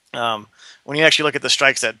when you actually look at the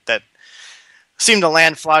strikes that seemed to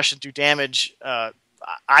land flush and do damage,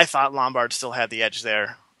 I thought LOLmbard still had the edge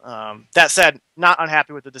there. That said, not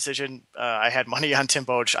unhappy with the decision. I had money on Tim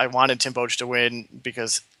Boetsch. I wanted Tim Boetsch to win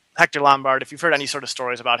because Hector LOLmbard, if you've heard any sort of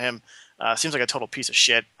stories about him, seems like a total piece of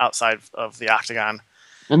shit outside of the octagon.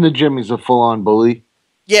 In the gym, he's a full-on bully.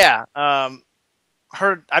 Yeah, I've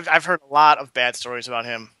heard a lot of bad stories about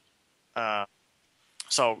him.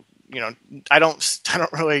 So I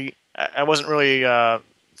wasn't really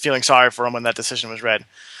feeling sorry for him when that decision was read.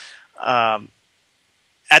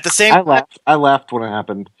 At the same time, I laughed when it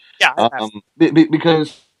happened. Yeah,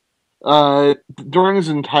 because during his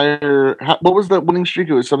entire, what was that winning streak?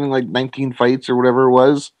 It was something like 19 fights or whatever it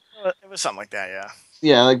was. It was something like that, yeah.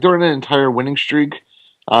 Yeah, like during an entire winning streak,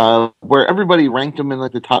 where everybody ranked him in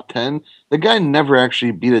like the top 10, the guy never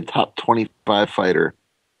actually beat a top 25 fighter,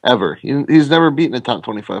 ever. He's never beaten a top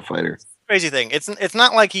 25 fighter. Crazy thing, it's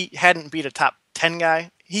not like he hadn't beat a top 10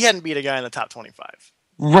 guy. He hadn't beat a guy in the top 25.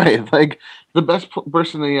 Right, like the best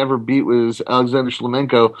person that he ever beat was Alexander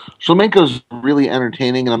Shlemenko. Shlemenko's really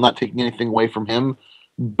entertaining, and I'm not taking anything away from him.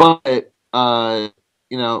 But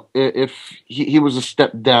if he was a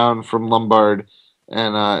step down from LOLmbard,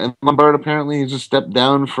 and LOLmbard apparently is a step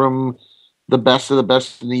down from the best of the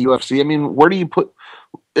best in the UFC. I mean, where do you put?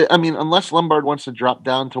 I mean, unless LOLmbard wants to drop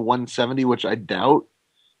down to 170, which I doubt,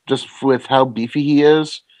 just with how beefy he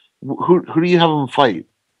is, who do you have him fight?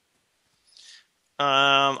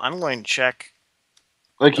 I'm going to check.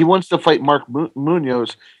 Like, he wants to fight Mark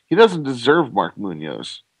Munoz. He doesn't deserve Mark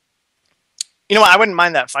Munoz. You know what? I wouldn't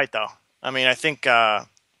mind that fight, though. I mean, I think, the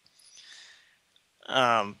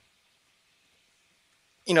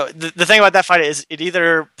thing about that fight is it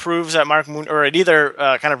either proves that it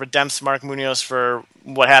either kind of redempts Mark Munoz for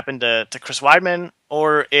what happened to Chris Weidman,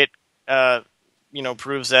 or it,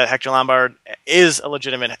 proves that Hector LOLmbard is a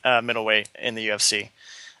legitimate middleweight in the UFC.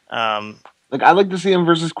 Like, I'd like to see him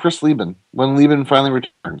versus Chris Lieben when Lieben finally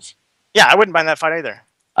returns. Yeah, I wouldn't mind that fight either.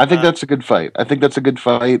 I think that's a good fight. But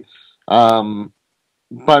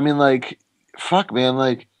I mean, like, fuck, man,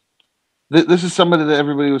 like, this is somebody that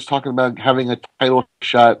everybody was talking about having a title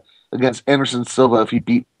shot against Anderson Silva if he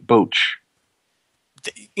beat Boach.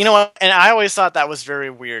 You know what? And I always thought that was very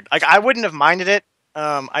weird. Like, I wouldn't have minded it.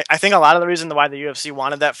 I think a lot of the reason why the UFC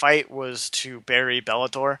wanted that fight was to bury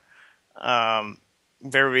Bellator.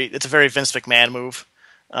 It's a very Vince McMahon move,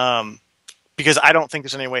 because I don't think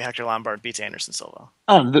there's any way Hector LOLmbard beats Anderson Silva.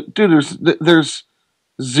 Oh, dude, there's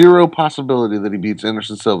zero possibility that he beats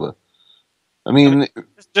Anderson Silva. I mean,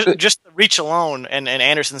 just the reach alone and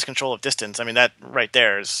Anderson's control of distance. I mean, that right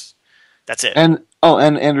there that's it. And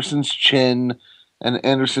Anderson's chin, and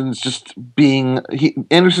Anderson's just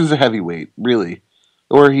Anderson's a heavyweight, really,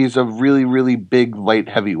 or he's a really, really big light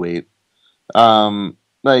heavyweight.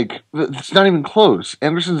 Like, it's not even close.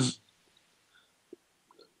 Anderson's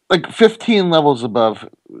like 15 levels above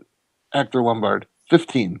Hector LOLmbard.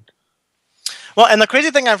 15. Well, and the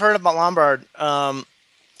crazy thing I've heard about LOLmbard,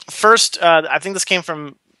 first, I think this came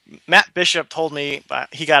from Matt Bishop. Told me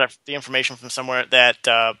he got the information from somewhere that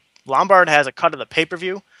LOLmbard has a cut of the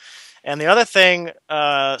pay-per-view. And the other thing,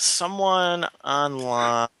 someone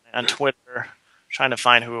online on Twitter, trying to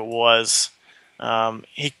find who it was,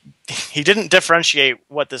 he didn't differentiate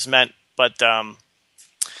what this meant, but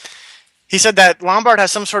he said that LOLmbard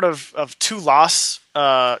has some sort of two-loss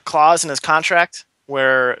clause in his contract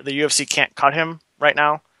where the UFC can't cut him right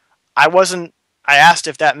now. I asked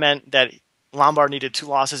if that meant that LOLmbard needed 2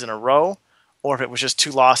 losses in a row, or if it was just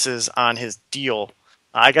 2 losses on his deal.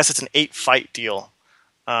 I guess it's an 8-fight deal.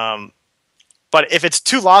 But if it's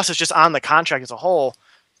 2 losses just on the contract as a whole,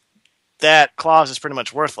 that clause is pretty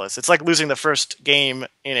much worthless. It's like losing the first game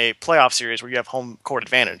in a playoff series where you have home court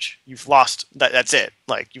advantage. You've lost. That's it.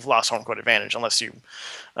 Like, you've lost home court advantage unless you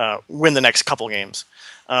win the next couple games.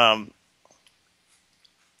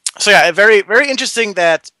 So yeah, very, very interesting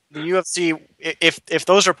that the UFC, if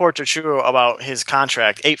those reports are true about his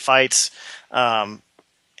contract, 8 fights,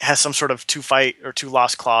 has some sort of 2-fight or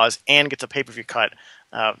 2-loss clause, and gets a pay-per-view cut.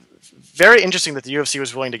 Very interesting that the UFC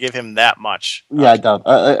was willing to give him that much. Yeah, I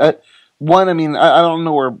doubt. One, I mean, I don't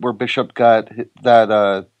know where Bishop got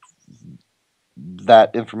that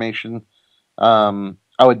information. I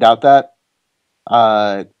would doubt that.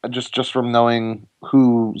 Just from knowing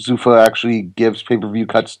who Zuffa actually gives pay-per-view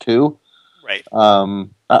cuts to. Right.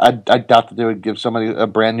 I doubt that they would give somebody, a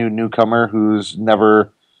brand new newcomer who's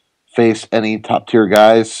never faced any top-tier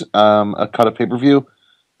guys, a cut of pay-per-view.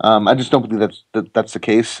 I just don't believe that's the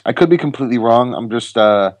case. I could be completely wrong. I'm just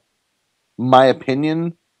my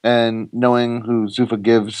opinion. And knowing who Zuffa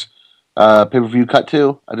gives pay-per-view cut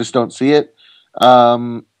to, I just don't see it.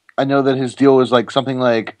 I know that his deal was like something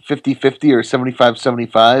like 50-50 or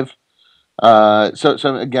 75-75.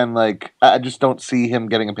 So again, like, I just don't see him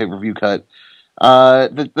getting a pay-per-view cut.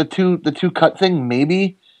 The two cut thing,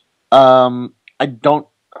 maybe. I don't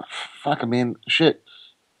fuck, I mean, shit.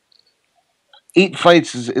 8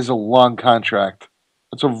 fights is a long contract.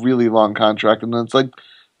 It's a really long contract, and it's like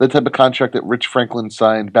the type of contract that Rich Franklin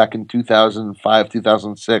signed back in 2005,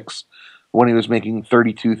 2006, when he was making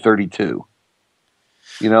 32.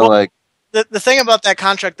 You know, Well, like the thing about that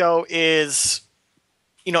contract though is,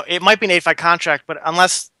 it might be an 8-fight contract, but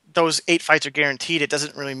unless those 8 fights are guaranteed, it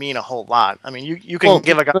doesn't really mean a whole lot. I mean, you can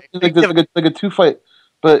give a guy like a 2-fight,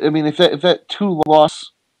 but I mean, if that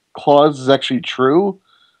 2-loss clause is actually true,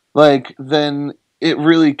 like then it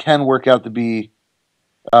really can work out to be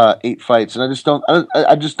 8 fights, and I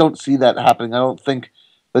just don't see that happening. I don't think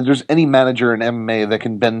that there's any manager in MMA that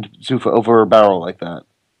can bend Zuffa over a barrel like that.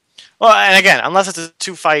 Well, and again, unless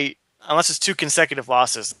it's 2 consecutive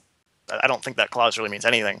losses, I don't think that clause really means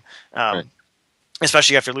anything. Right.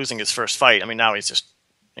 Especially after losing his first fight. I mean, now he's just,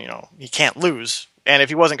 he can't lose, and if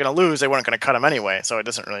he wasn't going to lose, they weren't going to cut him anyway, so it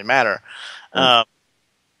doesn't really matter. Right.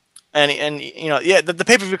 The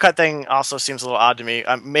pay-per-view cut thing also seems a little odd to me.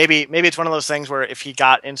 Maybe it's one of those things where if he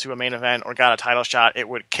got into a main event or got a title shot, it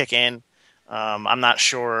would kick in. I'm not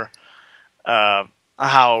sure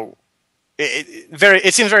how.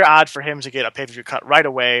 It seems very odd for him to get a pay-per-view cut right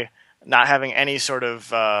away, not having any sort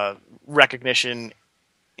of recognition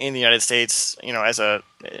in the United States, as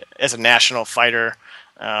a national fighter.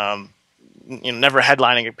 Never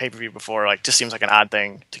headlining a pay-per-view before, just seems like an odd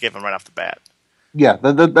thing to give him right off the bat. Yeah,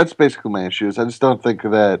 that's basically my issue. I just don't think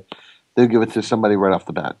that they'll give it to somebody right off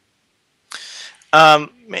the bat.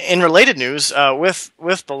 In related news,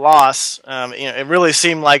 with the loss, it really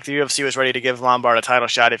seemed like the UFC was ready to give LOLmbard a title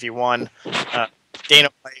shot if he won. Dana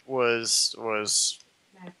White was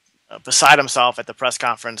beside himself at the press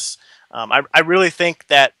conference. I really think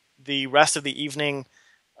that the rest of the evening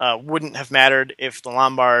wouldn't have mattered if the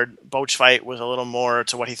LOLmbard-Boach fight was a little more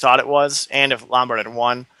to what he thought it was, and if LOLmbard had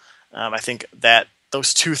won. I think that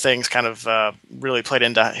those two things kind of really played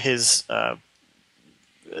into his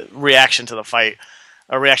reaction to the fight,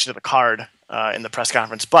 a reaction to the card in the press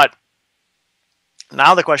conference. But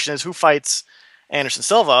now the question is, who fights Anderson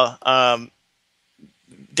Silva?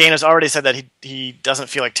 Dana's already said that he doesn't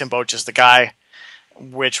feel like Tim Boach is the guy,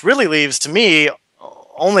 which really leaves, to me,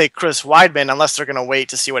 only Chris Weidman, unless they're going to wait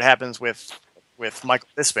to see what happens with Michael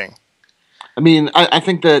Bisping. I mean, I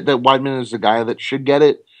think that Weidman is the guy that should get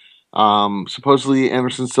it. Supposedly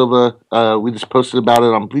Anderson Silva, we just posted about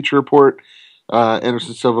it on Bleacher Report.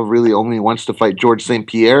 Anderson Silva really only wants to fight George St.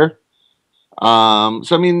 Pierre. So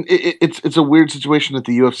I mean, it's a weird situation that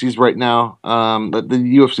the UFC's right now. That the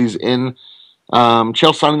UFC's in.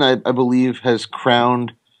 Chael Sonnen, I believe, has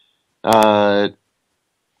crowned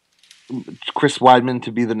Chris Weidman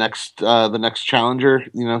to be the next challenger.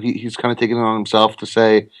 He's kind of taken it on himself to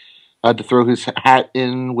say to throw his hat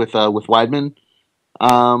in with Weidman.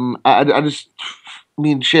 I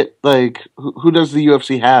mean, shit. Like, who does the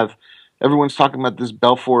UFC have? Everyone's talking about this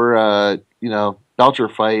Belfort, Belcher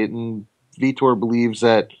fight, and Vitor believes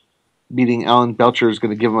that beating Alan Belcher is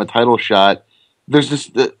going to give him a title shot.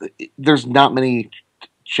 There's not many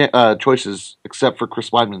choices except for Chris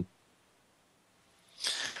Weidman.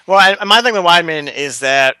 Well, my thing with Weidman is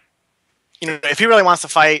that, if he really wants to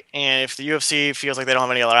fight, and if the UFC feels like they don't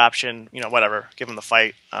have any other option, whatever, give him the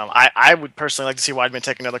fight. I would personally like to see Weidman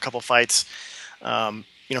take another couple fights.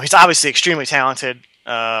 He's obviously extremely talented.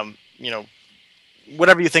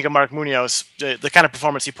 Whatever you think of Mark Munoz, the kind of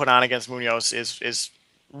performance he put on against Munoz is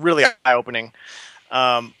really eye-opening.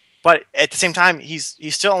 But at the same time, he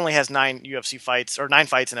still only has 9 UFC fights, or 9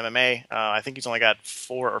 fights in MMA. I think he's only got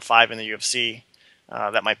 4 or 5 in the UFC.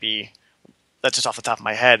 That's just off the top of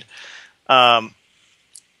my head.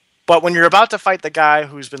 But when you're about to fight the guy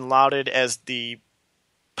who's been lauded as the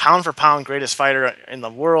pound-for-pound greatest fighter in the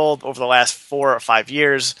world over the last 4 or 5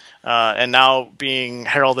 years, and now being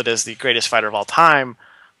heralded as the greatest fighter of all time,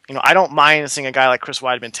 I don't mind seeing a guy like Chris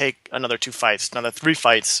Weidman take another 2 fights, another 3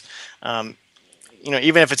 fights,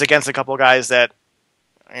 even if it's against a couple of guys that,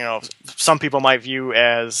 some people might view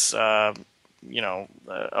as, a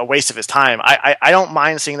waste of his time. I don't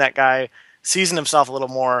mind seeing that guy season himself a little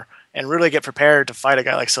more and really get prepared to fight a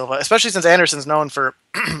guy like Silva, especially since Anderson's known for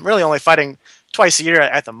really only fighting twice a year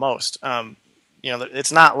at the most.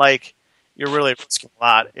 It's not like you're really risking a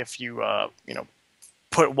lot if you,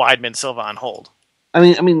 put Weidman Silva on hold.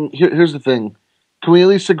 I mean, here's the thing. Can we at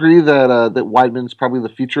least agree that Weidman's probably the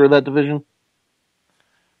future of that division?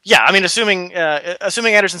 Yeah, I mean, assuming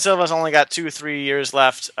Anderson Silva's only got 2 or 3 years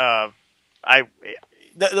left, here's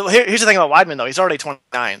the thing about Weidman though. He's already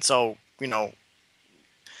 29, so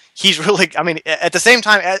he's really. I mean, at the same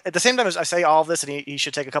time as I say all of this, and he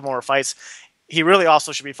should take a couple more fights, he really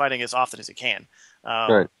also should be fighting as often as he can.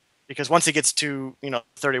 Right. because once he gets to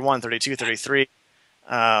 31, 32, 33,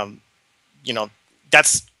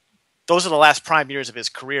 those are the last prime years of his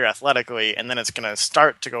career athletically, and then it's going to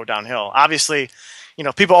start to go downhill. Obviously,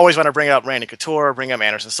 people always want to bring up Randy Couture, bring up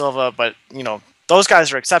Anderson Silva, but those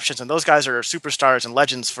guys are exceptions, and those guys are superstars and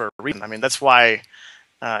legends for a reason. I mean, that's why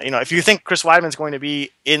if you think Chris Weidman's going to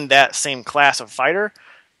be in that same class of fighter,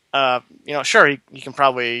 sure, he can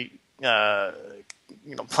probably plan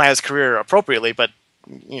his career appropriately, but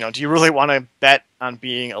do you really want to bet on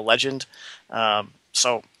being a legend? I'm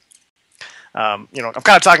kind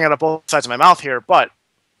of talking out of both sides of my mouth here, but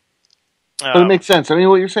it makes sense. I mean,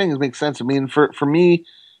 what you're saying makes sense. I mean, for me,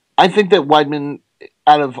 I think that Weidman,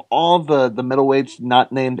 out of all the middleweights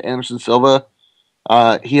not named Anderson Silva,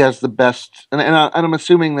 he has the best. And I'm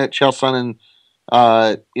assuming that Chael Sonnen,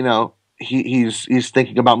 he's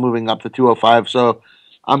thinking about moving up to 205. So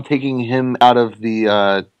I'm taking him out of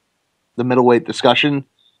the middleweight discussion.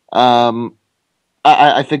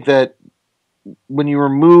 I think that when you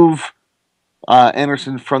remove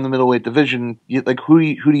Anderson from the middleweight division, who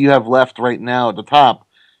do you have left right now at the top?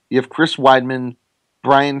 You have Chris Weidman,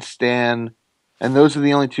 Brian Stann, and those are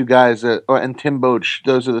the only two guys and Tim Boetsch.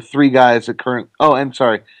 Those are the three guys that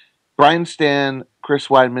Brian Stann, Chris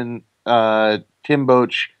Weidman, Tim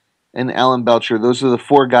Boetsch, and Alan Belcher. Those are the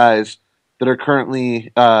four guys that are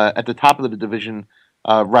currently at the top of the division,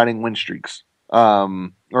 riding win streaks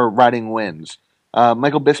or riding wins.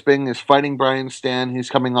 Michael Bisping is fighting Brian Stann. He's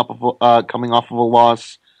coming off of a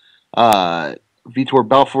loss. Vitor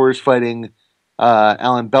Belfort is fighting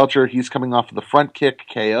Alan Belcher. He's coming off of the front kick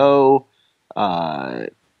KO. Am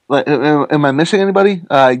I missing anybody?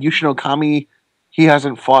 Yushin Okami, he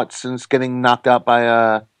hasn't fought since getting knocked out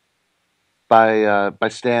by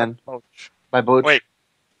Stan. By Boetsch. Wait,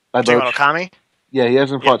 by Boetsch. Okami? Yeah, he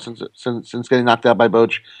hasn't fought since getting knocked out by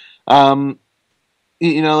Boetsch.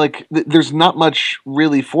 There's not much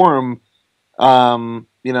really for him. If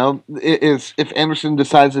Anderson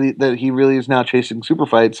decides that he really is now chasing super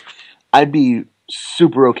fights, I'd be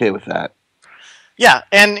super okay with that. Yeah,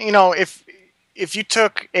 and if you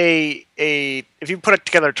took if you put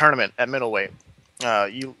together a tournament at middleweight,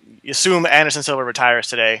 you assume Anderson Silva retires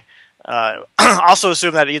today. Also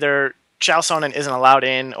assume that either Chael Sonnen isn't allowed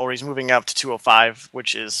in, or he's moving up to 205,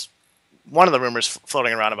 which is one of the rumors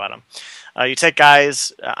floating around about him. You take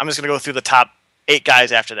guys, I'm just going to go through the top 8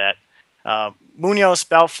 guys after that. Munoz,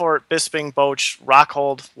 Belfort, Bisping, Boetsch,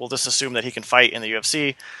 Rockhold. We'll just assume that he can fight in the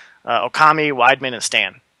UFC. Okami, Weidman, and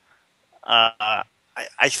Stan. I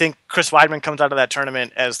think Chris Weidman comes out of that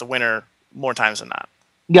tournament as the winner more times than not.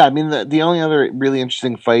 Yeah, I mean, the only other really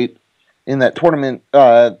interesting fight in that tournament,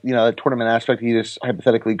 the tournament aspect he just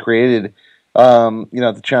hypothetically created,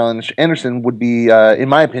 to challenge Anderson would be, in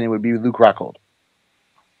my opinion, would be Luke Rockhold.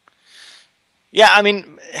 Yeah, I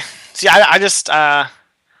mean, see, I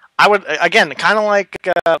would, again, kind of like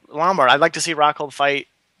LOLmbard, I'd like to see Rockhold fight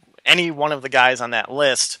any one of the guys on that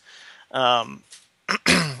list.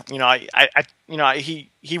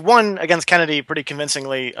 He won against Kennedy pretty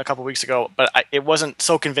convincingly a couple weeks ago, but it wasn't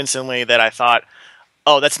so convincingly that I thought,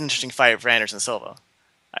 oh, that's an interesting fight for Anderson Silva.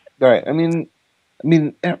 Right. I mean,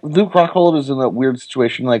 Luke Rockhold is in a weird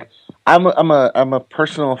situation. Like, I'm a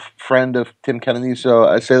personal friend of Tim Kennedy, so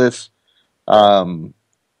I say this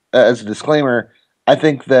as a disclaimer. I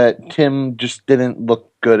think that Tim just didn't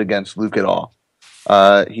look good against Luke at all.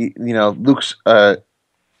 Luke's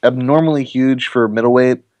abnormally huge for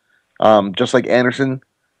middleweight, just like Anderson.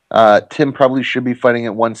 Tim probably should be fighting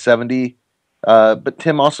at 170, but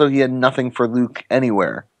Tim also, he had nothing for Luke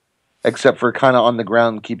anywhere, except for kind of on the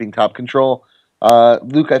ground keeping top control.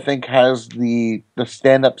 Luke, I think, has the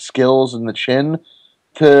stand-up skills and the chin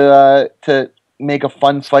to make a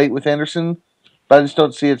fun fight with Anderson, but I just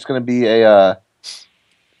don't see it's going to be I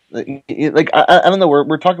don't know.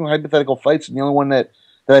 We're talking hypothetical fights, and the only one that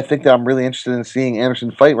I think that I'm really interested in seeing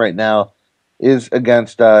Anderson fight right now is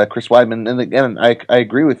against Chris Weidman. And again, I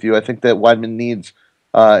agree with you. I think that Weidman needs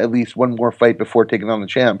at least one more fight before taking on the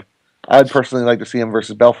champ. I'd personally like to see him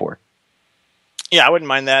versus Belfort. Yeah, I wouldn't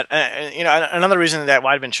mind that. Another reason that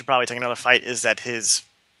Weidman should probably take another fight is that his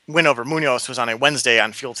win over Munoz was on a Wednesday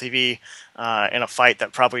on Fuel TV in a fight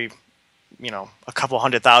that probably, a couple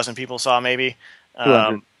 100,000 people saw maybe.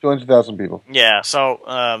 200,000 people. Yeah,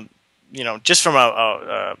 so, just from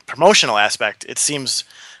a promotional aspect, it seems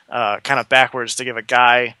kind of backwards to give a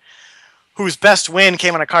guy whose best win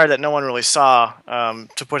came on a card that no one really saw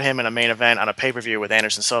to put him in a main event on a pay-per-view with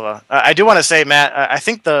Anderson Silva. I do want to say, Matt, I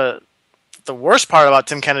think the worst part about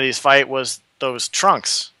Tim Kennedy's fight was those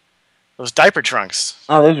trunks, those diaper trunks.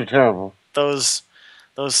 Oh, those are terrible. Those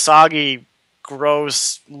soggy,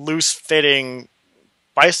 gross, loose-fitting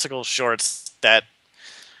bicycle shorts that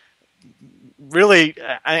really,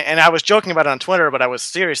 and I was joking about it on Twitter, but I was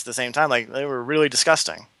serious at the same time. Like, they were really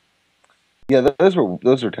disgusting. Yeah, those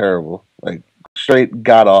were terrible. Like, straight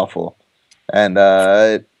god awful. And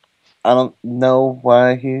I don't know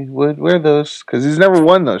why he would wear those, because he's never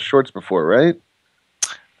worn those shorts before, right?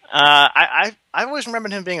 I always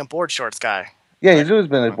remembered him being a board shorts guy. Yeah, he's always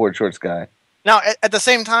been a board shorts guy. Now, at the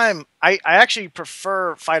same time, I actually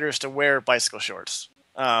prefer fighters to wear bicycle shorts,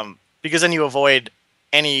 because then you avoid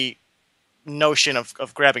any notion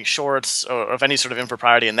of grabbing shorts or of any sort of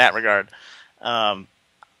impropriety in that regard.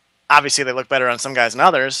 Obviously, they look better on some guys than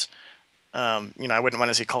others. I wouldn't want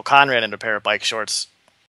to see Cole Conrad in a pair of bike shorts.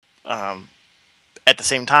 At the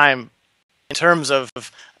same time, in terms of,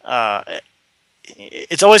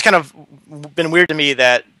 it's always kind of been weird to me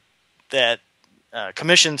that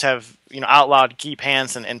commissions have outlawed gi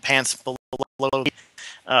pants and pants below,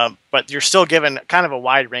 but you're still given kind of a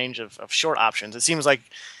wide range of short options. It seems like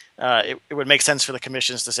it would make sense for the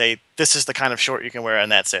commissions to say this is the kind of short you can wear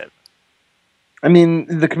and that's it. I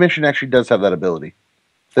mean, the commission actually does have that ability.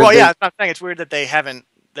 Yeah, I'm saying it's weird that they haven't.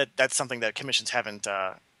 That's something that commissions haven't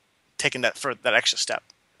taken that extra step.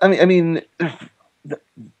 I mean,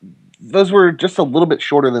 those were just a little bit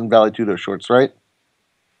shorter than Vale Tudo shorts, right?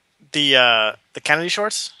 The Kennedy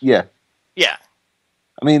shorts? Yeah. Yeah.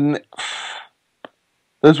 I mean,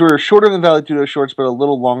 those were shorter than Vale Tudo shorts, but a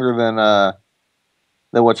little longer than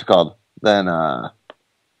what's it called? Than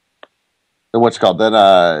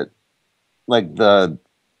like the.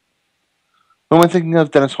 Who am I thinking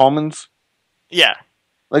of? Dennis Hallman's? Yeah.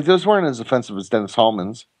 Like, those weren't as offensive as Dennis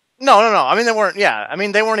Hallman's. No. I mean, they weren't. Yeah. I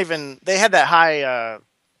mean, they weren't even. They had that high.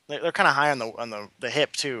 They're kind of high on the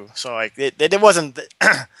hip too. So like, it wasn't.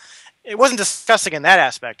 It wasn't disgusting in that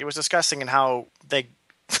aspect. It was disgusting in how they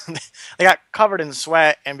got covered in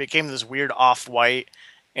sweat and became this weird off-white,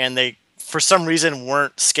 and they, for some reason,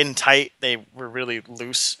 weren't skin tight. They were really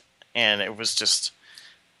loose, and it was just,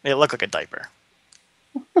 it looked like a diaper.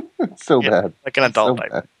 It's so bad. Like an adult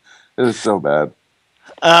diaper. Bad. It was so bad.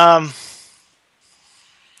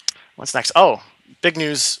 What's next? Oh, big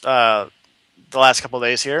news the last couple of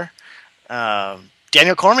days here.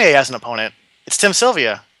 Daniel Cormier has an opponent. It's Tim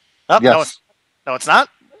Sylvia. Oh, yes. No, it's not.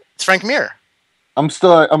 It's Frank Mir. I'm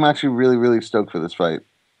actually really, really stoked for this fight.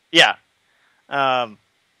 Yeah. I'm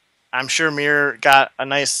sure Mir got a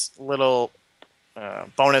nice little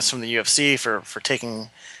bonus from the UFC for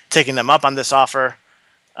taking them up on this offer.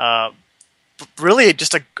 Really,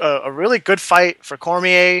 just a really good fight for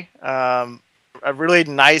Cormier. A really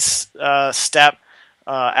nice step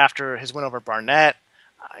after his win over Barnett.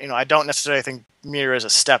 I don't necessarily think Mir is a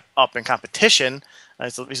step up in competition.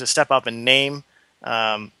 He's a step up in name.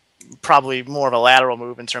 Probably more of a lateral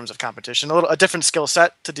move in terms of competition. A different skill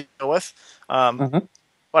set to deal with. But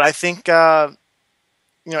I think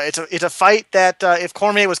it's a fight that if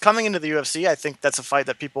Cormier was coming into the UFC, I think that's a fight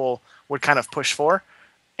that people would kind of push for.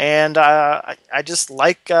 And I just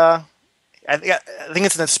like. I think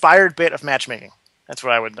it's an inspired bit of matchmaking. That's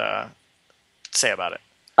what I would say about it.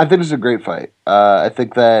 I think it's a great fight. I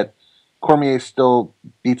think that Cormier still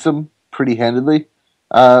beats him pretty handedly.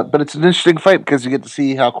 But it's an interesting fight because you get to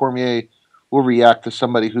see how Cormier will react to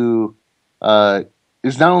somebody who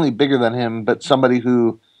is not only bigger than him, but somebody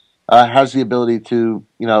who has the ability to,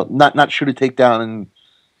 not shoot a takedown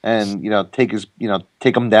and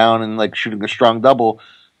take him down and like shooting a strong double.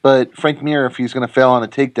 But Frank Mir, if he's going to fail on a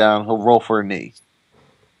takedown, he'll roll for a knee.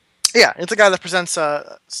 Yeah, it's a guy that presents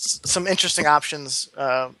some interesting options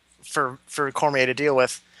for Cormier to deal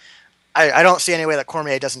with. I don't see any way that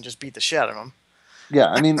Cormier doesn't just beat the shit out of him. Yeah,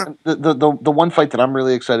 I mean, the one fight that I'm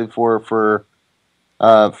really excited for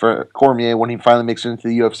Cormier when he finally makes it into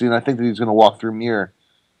the UFC, and I think that he's going to walk through Mir,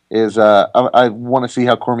 is I want to see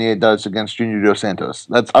how Cormier does against Junior Dos Santos.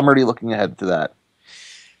 I'm already looking ahead to that.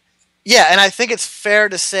 Yeah, and I think it's fair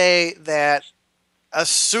to say that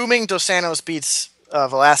assuming Dos Santos beats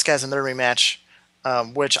Velasquez in their rematch,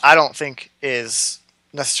 which I don't think is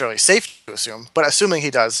necessarily safe to assume, but assuming he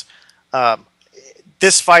does,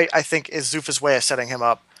 this fight, I think, is Zuffa's way of setting him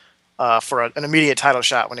up for an immediate title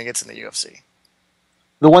shot when he gets in the UFC.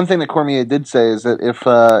 The one thing that Cormier did say is that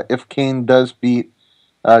if Kane does beat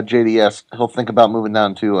JDS, he'll think about moving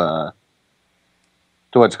down to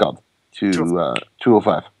what's it called? To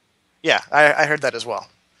 205. Yeah, I heard that as well.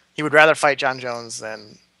 He would rather fight John Jones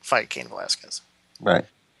than fight Cain Velasquez. Right.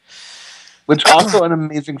 Which also an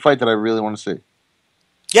amazing fight that I really want to see.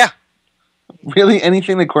 Yeah. Really,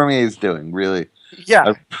 anything that Cormier is doing, really.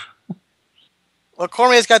 Yeah. Well,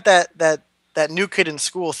 Cormier's got that new kid in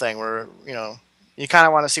school thing where, you kind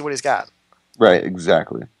of want to see what he's got. Right,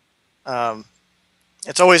 exactly.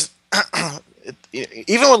 it's always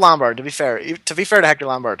even with Lombard. To be fair to Hector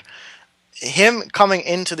Lombard, him coming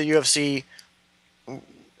into the UFC,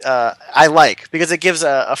 I like because it gives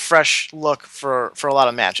a fresh look for a lot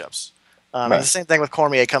of matchups. Right. And the same thing with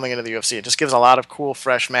Cormier coming into the UFC. It just gives a lot of cool,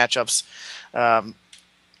 fresh matchups.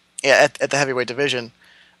 At the heavyweight division,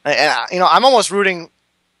 and I'm almost rooting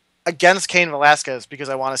against Cain Velasquez because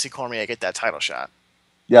I want to see Cormier get that title shot.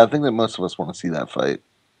 Yeah, I think that most of us want to see that fight.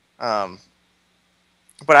 But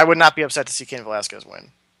I would not be upset to see Cain Velasquez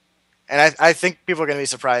win. And I think people are going to be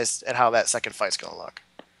surprised at how that second fight's going to look.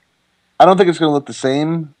 I don't think it's going to look the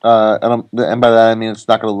same, and by that I mean it's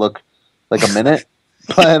not going to look like a minute.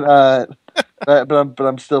 but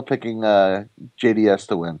I'm still picking JDS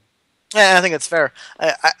to win. Yeah, I think it's fair.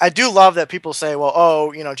 I do love that people say,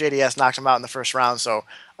 well, JDS knocked him out in the first round, so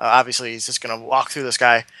obviously he's just going to walk through this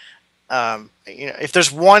guy. If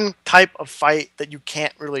there's one type of fight that you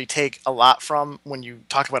can't really take a lot from when you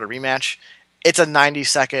talk about a rematch, it's a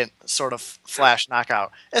 90-second sort of flash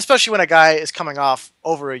knockout, especially when a guy is coming off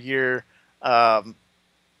over a year of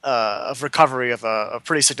recovery of a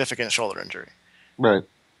pretty significant shoulder injury. Right.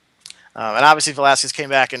 And obviously Velasquez came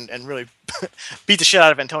back and really beat the shit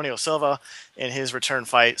out of Antonio Silva in his return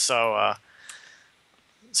fight. So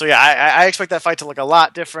yeah, I expect that fight to look a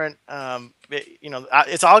lot different.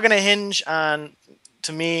 It's all going to hinge on,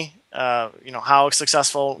 to me, how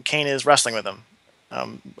successful Cain is wrestling with him.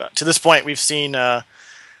 To this point, we've seen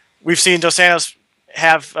Dos Santos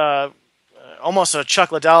have almost a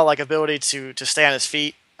Chuck Liddell-like ability to stay on his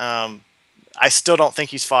feet. I still don't think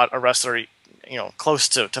he's fought a wrestler close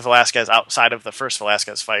to Velasquez outside of the first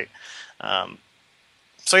Velasquez fight.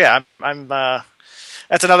 So yeah, I'm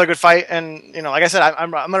that's another good fight. And like I said,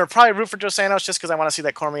 I'm going to probably root for Dos Santos just because I want to see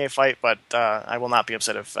that Cormier fight, but I will not be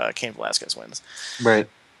upset if Cain Velasquez wins. Right.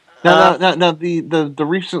 Now, the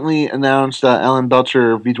recently announced Alan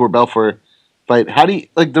Belcher Vitor Belfort fight. How do you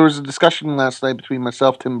there was a discussion last night between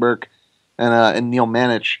myself, Tim Burke, and Neil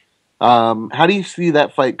Manich. How do you see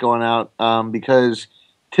that fight going out? Because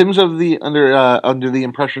Tim's under the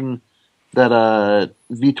impression that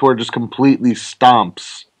Vitor just completely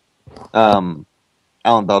stomps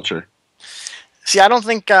Alan Belcher. See, I don't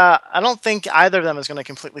think either of them is going to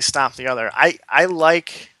completely stomp the other. I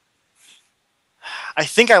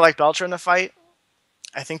think I like Belcher in the fight.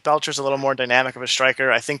 I think Belcher's a little more dynamic of a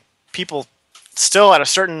striker. I think people still to a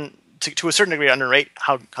certain degree underrate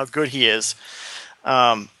how good he is.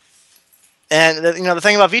 And the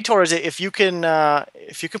thing about Vitor is if you can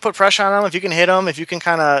put pressure on him, if you can hit him, if you can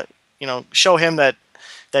kind of show him that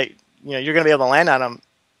you're going to be able to land on him,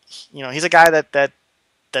 he's a guy that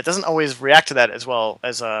doesn't always react to that as well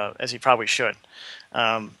as he probably should.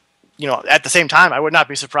 At the same time, I would not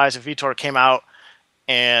be surprised if Vitor came out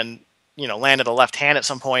and landed a left hand at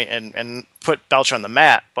some point and put Belcher on the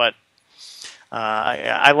mat. But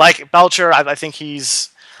I like Belcher. I think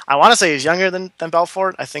I want to say he's younger than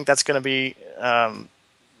Belfort. I think that's going to be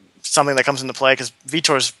something that comes into play because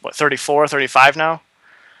Vitor's 34, 35 now.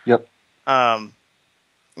 Yep. And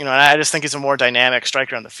I just think he's a more dynamic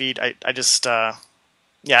striker on the feet. I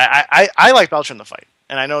like Belcher in the fight,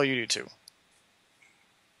 and I know you do too.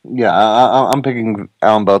 Yeah, I'm picking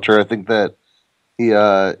Alan Belcher. I think that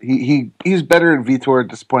he's better than Vitor at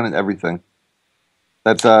this point at everything.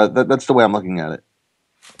 That's the way I'm looking at it.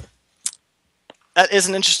 That is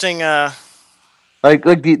an interesting. The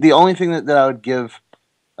only thing that I would give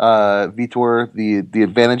Vitor the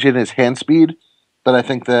advantage in is hand speed, but I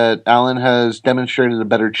think that Alan has demonstrated a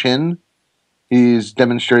better chin. He's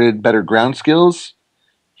demonstrated better ground skills.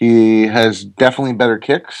 He has definitely better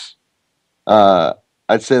kicks. I'd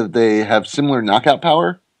say that they have similar knockout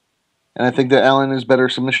power, and I think that Alan is better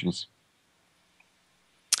submissions.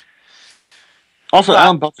 Also,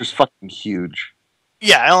 Alan Belcher's fucking huge.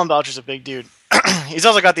 Yeah, Alan Belcher's a big dude. He's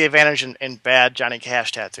also got the advantage in bad Johnny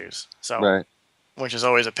Cash tattoos, so right. Which is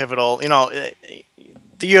always a pivotal. The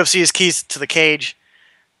UFC is keys to the cage.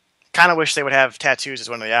 Kind of wish they would have tattoos as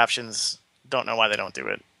one of the options. Don't know why they don't do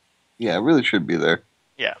it. Yeah, it really should be there.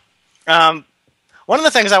 Yeah. One of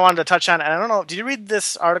the things I wanted to touch on, and I don't know, did you read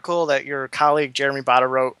this article that your colleague Jeremy Botta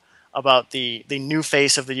wrote about the new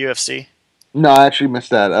face of the UFC? No, I actually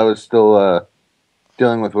missed that. I was still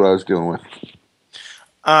dealing with what I was dealing with.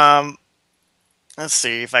 Let's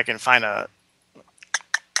see if I can find a.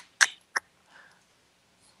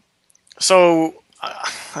 So,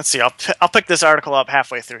 let's see. I'll pick this article up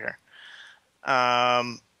halfway through here. But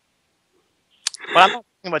I'm not talking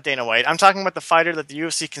about Dana White. I'm talking about the fighter that the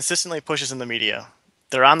UFC consistently pushes in the media.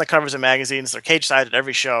 They're on the covers of magazines. They're cage-side at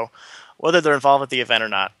every show, whether they're involved with the event or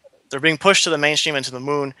not. They're being pushed to the mainstream and to the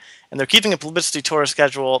moon, and they're keeping a publicity tour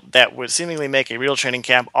schedule that would seemingly make a real training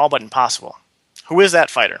camp all but impossible. Who is that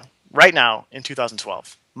fighter right now in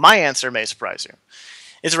 2012? My answer may surprise you.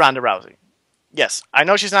 It's Ronda Rousey. Yes, I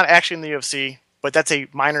know she's not actually in the UFC, but that's a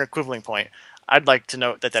minor equivalent point. I'd like to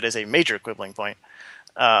note that that is a major equivalent point.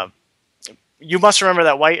 You must remember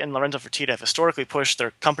that White and Lorenzo Fertitta have historically pushed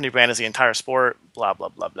their company brand as the entire sport, blah, blah,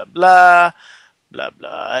 blah, blah, blah. Blah,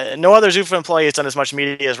 blah. No other Zuffa employee has done as much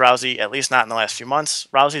media as Rousey, at least not in the last few months.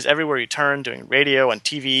 Rousey's everywhere you turn, doing radio and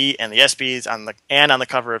TV and the ESPYs on the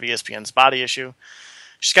cover of ESPN's Body Issue.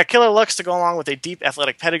 She's got killer looks to go along with a deep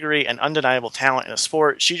athletic pedigree and undeniable talent in a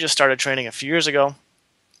sport. She just started training a few years ago.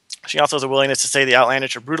 She also has a willingness to say the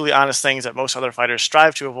outlandish or brutally honest things that most other fighters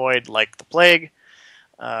strive to avoid, like the plague.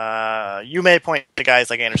 You may point to guys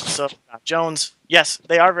like Anderson Silva, John Jones. Yes,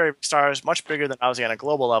 they are very big stars, much bigger than Rousey on a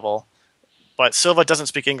global level. But Silva doesn't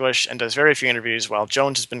speak English and does very few interviews, while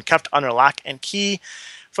Jones has been kept under lock and key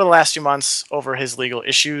for the last few months over his legal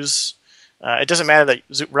issues. It doesn't matter that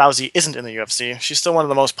Rousey isn't in the UFC. She's still one of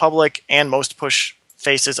the most public and most push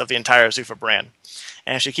faces of the entire Zuffa brand.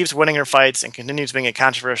 And if she keeps winning her fights and continues being a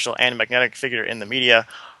controversial and magnetic figure in the media,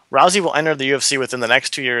 Rousey will enter the UFC within the next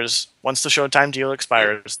 2 years, once the Showtime deal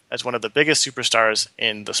expires, as one of the biggest superstars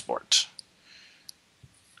in the sport.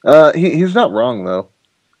 He's not wrong, though.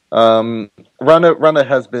 Ronda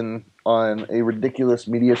has been on a ridiculous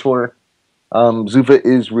media tour. Zuffa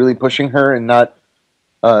is really pushing her, and not,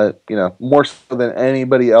 more so than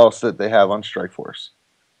anybody else that they have on Strikeforce.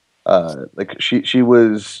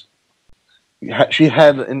 She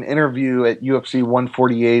had an interview at UFC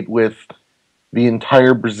 148 with the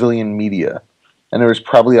entire Brazilian media, and there was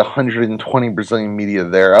probably 120 Brazilian media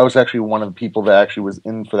there. I was actually one of the people that actually was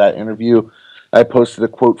in for that interview. I posted a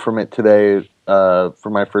quote from it today for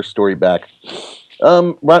my first story back.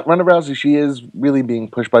 Ronda Rousey, she is really being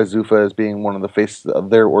pushed by Zuffa as being one of the faces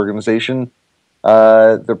of their organization.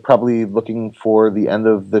 They're probably looking for the end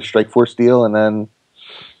of the Strikeforce deal and then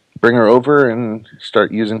bring her over and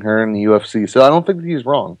start using her in the UFC. So I don't think he's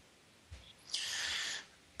wrong.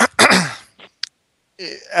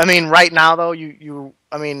 I mean, right now, though,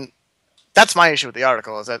 that's my issue with the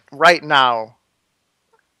article, is that right now,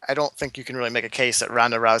 I don't think you can really make a case that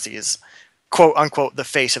Ronda Rousey is, quote unquote, the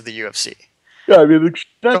face of the UFC. Yeah, I mean, she's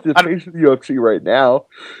not the face of the UFC right now.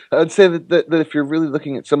 I'd say that if you're really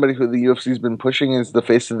looking at somebody who the UFC's been pushing as the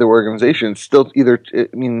face of the organization, it's still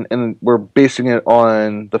and we're basing it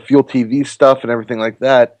on the Fuel TV stuff and everything like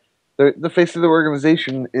that. The face of the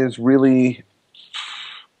organization is really,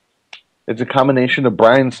 it's a combination of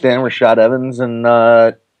Brian Stan, Rashad Evans, and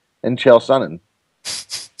Chael Sonnen.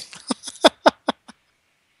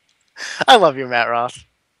 I love you, Matt Roth.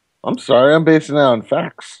 I'm sorry, I'm basing it on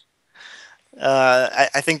facts.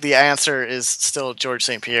 I think the answer is still George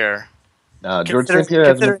St. Pierre. No, George St. Pierre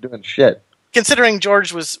hasn't been doing shit. Considering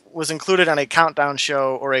George was included on a countdown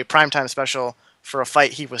show or a primetime special for a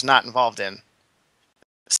fight he was not involved in.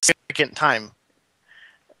 Significant time.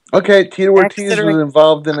 Okay, Tito Ortiz was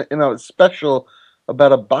involved in a special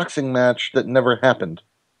about a boxing match that never happened.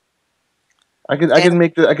 I can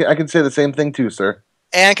say the same thing too, sir.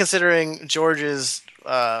 And considering George's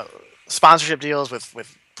sponsorship deals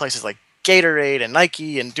with places like Gatorade and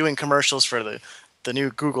Nike, and doing commercials for the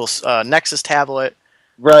new Google Nexus tablet,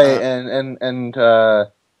 right? And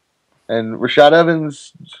Rashad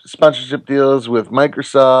Evans' sponsorship deals with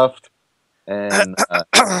Microsoft, and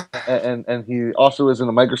and he also is in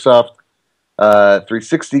a Microsoft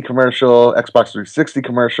 360 commercial, Xbox 360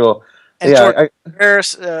 commercial. And George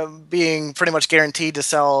Harris being pretty much guaranteed to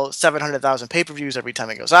sell 700,000 pay-per-views every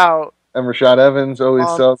time it goes out. And Rashad Evans always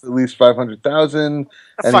sells at least 500,000.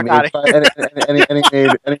 And he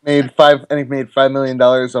made $5 million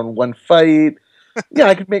on one fight. Yeah,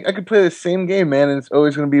 I could play the same game, man, and it's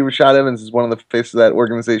always going to be Rashad Evans is one of the faces of that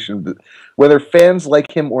organization. Whether fans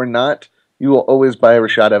like him or not, you will always buy a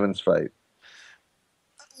Rashad Evans fight.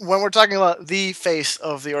 When we're talking about the face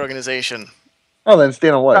of the organization, then it's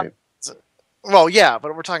Dana White. Well, yeah,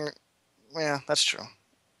 but we're talking. Yeah, that's true.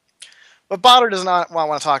 But Bauder does not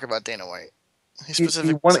want to talk about Dana White.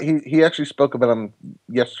 He actually spoke about him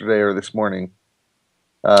yesterday or this morning,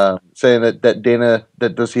 saying that Dana,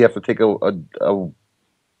 that does he have to take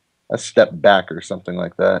a step back or something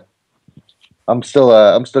like that. I'm still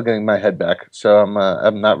getting my head back, so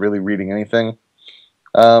I'm not really reading anything.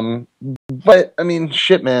 But I mean,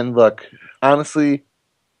 shit, man. Look, honestly,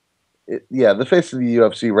 the face of the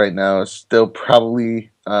UFC right now is still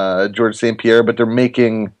probably George St. Pierre, but they're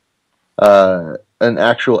making an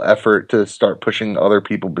actual effort to start pushing other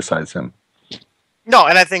people besides him. No,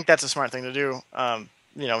 and I think that's a smart thing to do.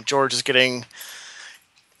 George is getting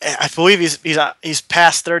I believe he's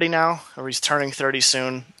past 30 now, or he's turning 30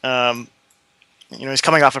 soon. He's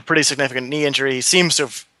coming off a pretty significant knee injury. He seems to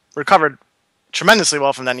have recovered tremendously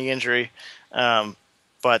well from that knee injury. Obviously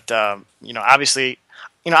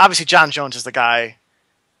John Jones is the guy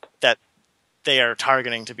that they are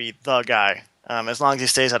targeting to be the guy. As long as he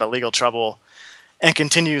stays out of legal trouble and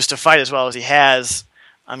continues to fight as well as he has,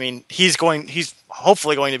 I mean, he's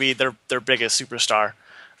hopefully going to be their biggest superstar.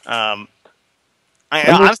 We're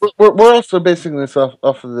also basing this off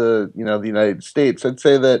of the the United States. I'd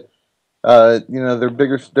say that their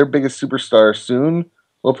biggest superstar soon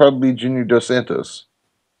will probably be Junior Dos Santos.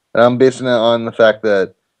 And I'm basing it on the fact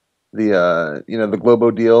that the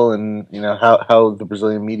Globo deal and how the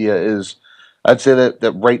Brazilian media is. I'd say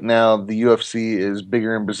that right now the UFC is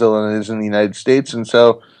bigger in Brazil than it is in the United States, and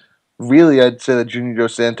so really I'd say that Junior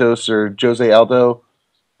Dos Santos or Jose Aldo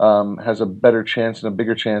has a better chance and a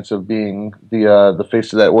bigger chance of being the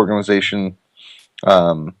face of that organization,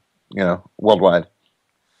 worldwide.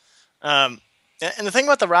 And the thing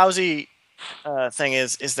about the Rousey thing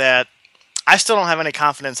is that I still don't have any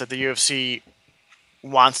confidence that the UFC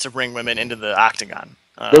wants to bring women into the octagon.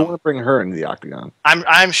 They want to bring her into the octagon.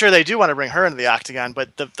 I'm sure they do want to bring her into the octagon,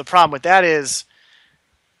 but the problem with that is,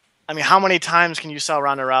 I mean, how many times can you sell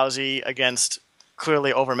Ronda Rousey against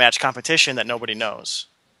clearly overmatched competition that nobody knows?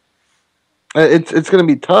 It's going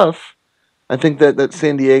to be tough. I think that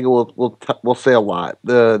San Diego will say a lot.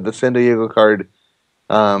 The San Diego card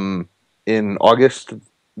in August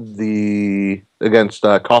against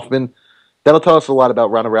Kaufman, that'll tell us a lot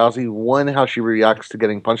about Ronda Rousey. One, how she reacts to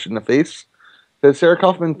getting punched in the face. Because Sarah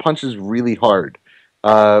Kaufman punches really hard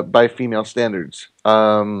by female standards.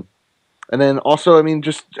 And then also, I mean,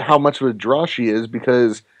 just how much of a draw she is,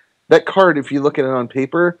 because that card, if you look at it on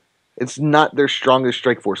paper, it's not their strongest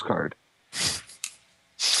Strikeforce card.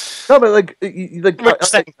 No, but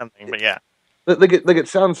saying something, but yeah. It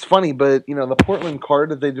sounds funny, but the Portland card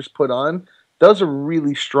that they just put on, that was a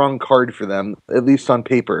really strong card for them, at least on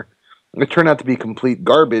paper. It turned out to be complete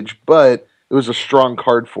garbage, but it was a strong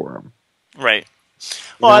card for them. Right.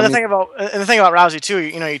 Well, and the thing about Rousey too,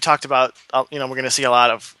 you talked about, we're going to see a lot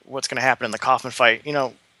of what's going to happen in the Kaufman fight.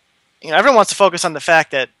 Everyone wants to focus on the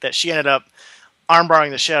fact that she ended up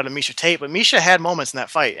armbarring the shit out of Miesha Tate, but Miesha had moments in that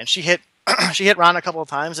fight, and she hit Ronda a couple of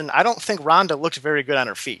times, and I don't think Ronda looked very good on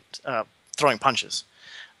her feet, throwing punches.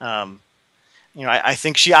 I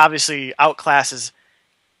think she obviously outclasses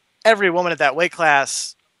every woman at that weight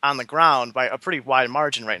class on the ground by a pretty wide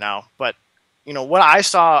margin right now, but what I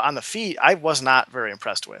saw on the feet, I was not very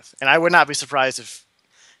impressed with, and I would not be surprised if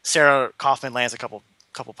Sarah Kaufman lands a couple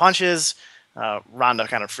punches. Ronda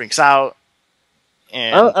kind of freaks out.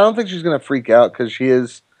 And I don't think she's going to freak out because she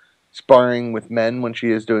is sparring with men when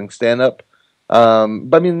she is doing stand-up. But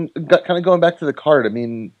I mean, kind of going back to the card, I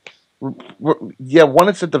mean, one,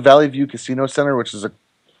 it's at the Valley View Casino Center, which is an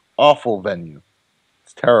awful venue.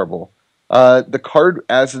 It's terrible. The card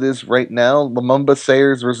as it is right now, Lumumba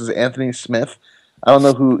Sayers versus Anthony Smith. I don't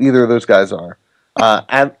know who either of those guys are.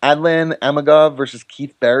 Adlan Amagov versus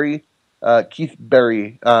Keith Berry. Keith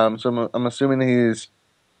Berry. So I'm assuming he's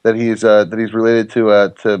related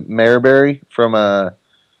to Mayor Berry from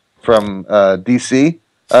DC.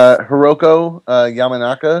 Hiroko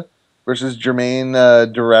Yamanaka versus Jermaine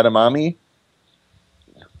Duradamami.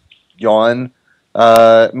 Yawn.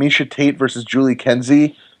 Miesha Tate versus Julie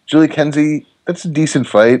Kenzie. Julie Kenzie, that's a decent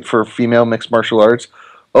fight for female mixed martial arts.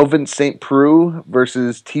 Ovince St. Preux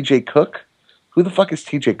versus TJ Cook. Who the fuck is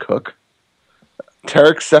TJ Cook?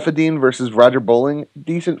 Tarek Sefadine versus Roger Bowling.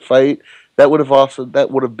 Decent fight. That would have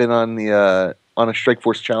been on a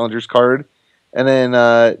Strikeforce Challengers card. And then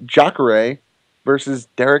Jacare versus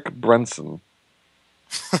Derek Brunson.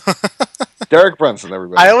 Derek Brunson,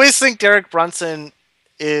 everybody. I always think Derek Brunson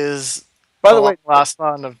is by the way last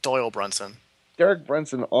son of Doyle Brunson. Derek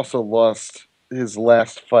Brunson also lost his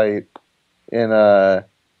last fight in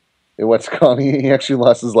what's called. He actually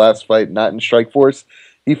lost his last fight not in Strikeforce.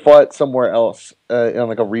 He fought somewhere else on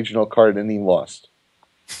like a regional card and he lost.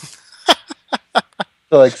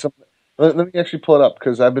 So let me actually pull it up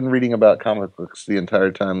because I've been reading about comic books the entire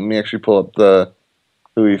time. Let me actually pull up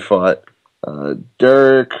who he fought.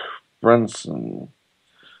 Derek Brunson.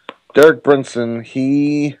 Derek Brunson.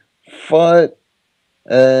 He fought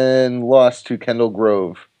and lost to Kendall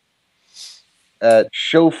Grove at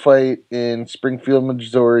Show Fight in Springfield,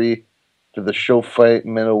 Missouri, to the Show Fight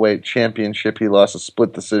Middleweight Championship. He lost a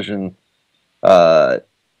split decision.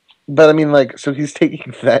 But I mean, so he's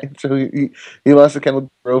taking that. So he lost to Kendall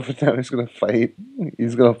Grove, and now he's going to fight.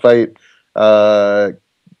 He's going to fight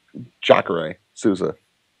Jacare Souza.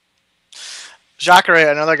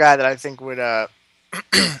 Jacare, another guy that I think would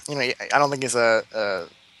I don't think he's a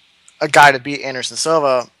guy to beat Anderson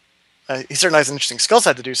Silva. He certainly has an interesting skill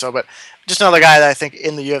set to do so, but just another guy that I think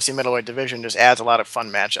in the UFC middleweight division just adds a lot of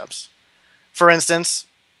fun matchups. For instance,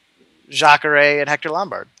 Jacare and Hector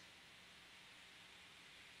LOLmbard.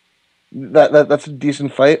 That's a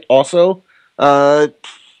decent fight. Also,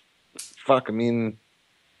 fuck. I mean,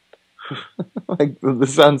 like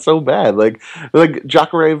this sounds so bad. Like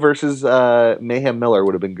Jacare versus Mayhem Miller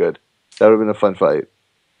would have been good. That would have been a fun fight.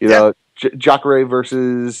 You know, Jacare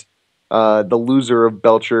versus the loser of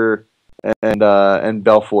Belcher and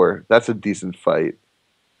Belfort. That's a decent fight.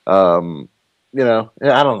 You know,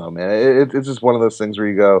 I don't know, man. It's just one of those things where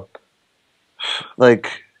you go,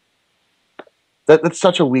 like, that's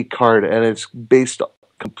such a weak card, and it's based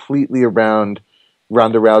completely around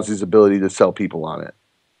Ronda Rousey's ability to sell people on it.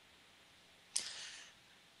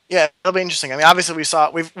 Yeah, it'll be interesting. I mean, obviously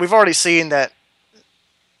we've already seen that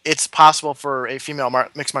it's possible for a female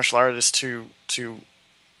mixed martial artist to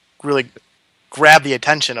really grab the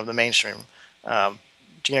attention of the mainstream.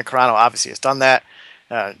 Gina Carano obviously has done that.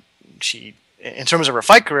 She, in terms of her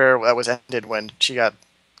fight career, that was ended when she got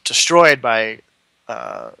destroyed by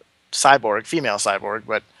female Cyborg.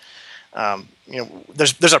 But you know,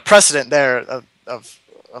 there's a precedent there of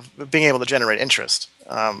being able to generate interest.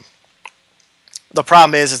 The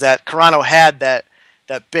problem is that Carano had that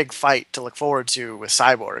big fight to look forward to with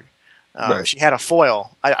Cyborg. Right. She had a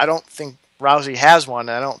foil. I don't think Rousey has one,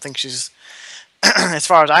 and I don't think she's, as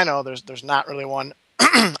far as I know, there's not really one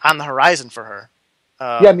on the horizon for her.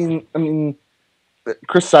 Yeah, I mean,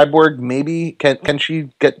 Chris Cyborg, maybe can she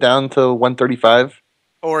get down to 135?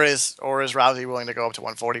 Or is Rousey willing to go up to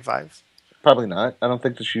 145? Probably not. I don't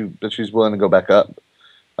think that she's willing to go back up.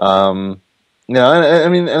 You know, I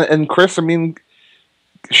mean, and Chris, I mean,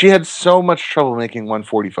 she had so much trouble making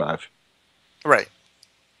 145. Right.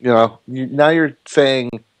 You know, now you're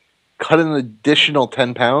saying cut an additional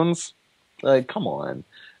 10 pounds? Like, come on.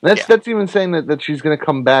 That's even saying that she's going to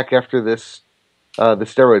come back after this the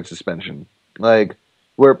steroid suspension. Like,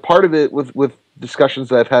 where part of it with discussions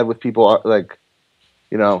that I've had with people, like,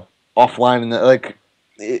 you know, offline, and like,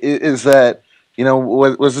 is that, you know,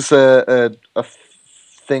 was this a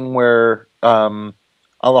thing where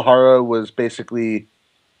Alahara was basically,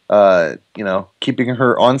 you know, keeping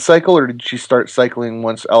her on cycle, or did she start cycling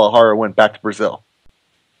once Alahara went back to Brazil?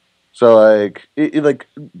 So, like,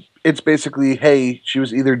 it's basically, hey, she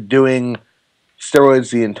was either doing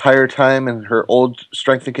steroids the entire time and her old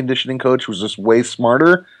strength and conditioning coach was just way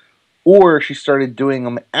smarter, or she started doing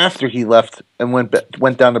them after he left and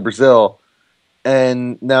went down to Brazil,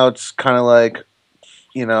 and now it's kind of like,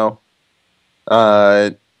 you know,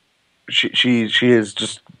 she is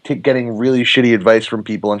just getting really shitty advice from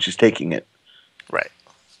people, and she's taking it. Right.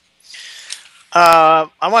 I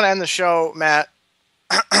want to end the show, Matt,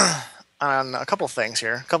 on a couple things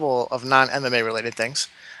here, a couple of non-MMA related things.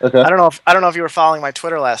 Okay. I don't know if you were following my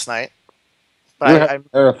Twitter last night, but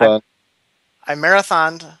I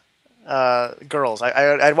marathoned Girls.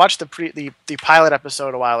 I watched the pilot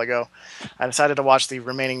episode a while ago. I decided to watch the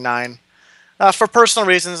remaining 9 for personal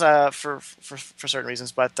reasons, for certain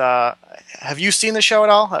reasons. But have you seen the show at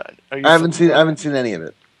all? I haven't seen any of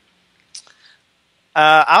it.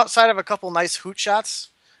 Outside of a couple nice hoot shots,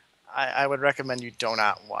 I would recommend you do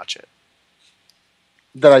not watch it.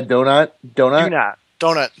 That I do not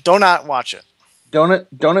watch it.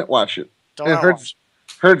 Donut watch it.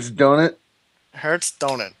 Hurts donut. Hurts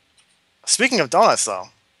donut. Speaking of donuts, though,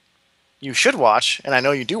 you should watch, and I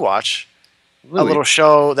know you do watch, Louis. A little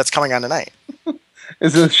show that's coming on tonight.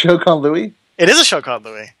 Is it a show called Louis? It is a show called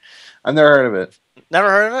Louis. I've never heard of it. Never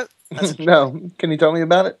heard of it? No. Can you tell me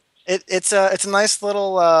about it? It's a nice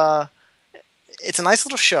little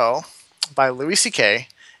show by Louis C.K.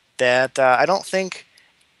 that I don't think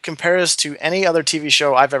compares to any other TV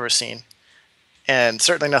show I've ever seen, and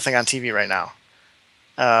certainly nothing on TV right now.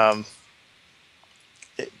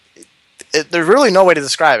 There's really no way to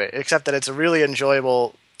describe it except that it's a really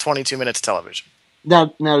enjoyable 22 minutes television.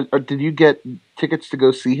 Now, did you get tickets to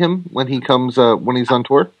go see him when he comes when he's on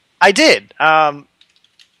tour? I did. I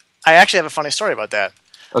actually have a funny story about that.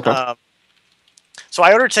 Okay. So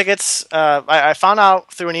I ordered tickets. I found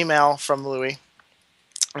out through an email from Louis,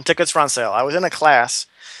 and tickets were on sale. I was in a class,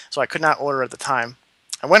 so I could not order at the time.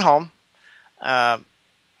 I went home. I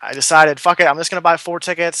decided, fuck it, I'm just going to buy 4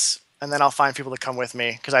 tickets, and then I'll find people to come with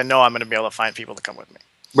me, because I know I'm going to be able to find people to come with me.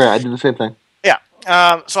 Right, I did the same thing. Yeah.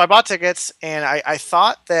 So I bought tickets, and I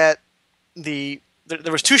thought that there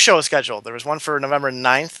was 2 shows scheduled. There was one for November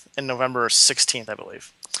 9th and November 16th, I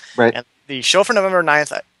believe. Right. And the show for November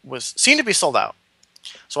 9th seemed to be sold out.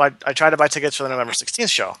 So I tried to buy tickets for the November 16th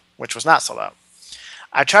show, which was not sold out.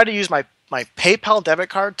 I tried to use my PayPal debit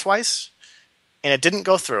card twice, and it didn't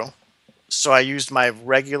go through. So I used my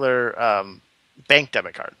regular bank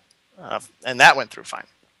debit card, and that went through fine.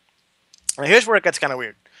 And here's where it gets kind of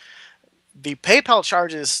weird. The PayPal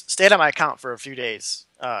charges stayed on my account for a few days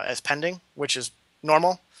as pending, which is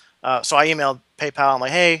normal. So I emailed PayPal. I'm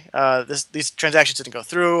like, hey, these transactions didn't go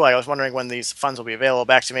through. I was wondering when these funds will be available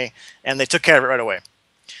back to me, and they took care of it right away.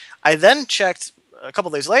 I then checked a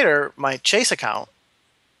couple days later my Chase account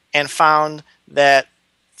and found that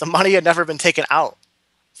the money had never been taken out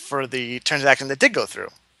for the transaction that did go through.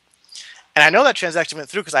 And I know that transaction went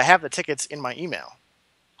through because I have the tickets in my email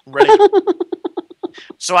ready.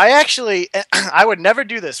 So I would never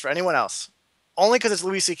do this for anyone else. Only because it's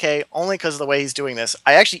Louis C.K., only because of the way he's doing this.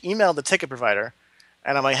 I actually emailed the ticket provider,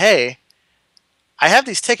 and I'm like, hey, I have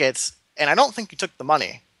these tickets, and I don't think you took the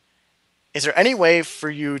money. Is there any way for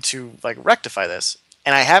you to rectify this?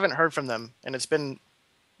 And I haven't heard from them, and it's been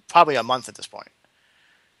probably a month at this point.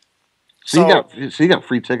 So you got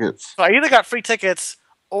free tickets. So I either got free tickets,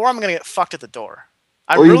 or I'm going to get fucked at the door.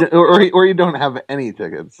 Or you don't have any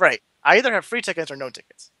tickets. Right. I either have free tickets or no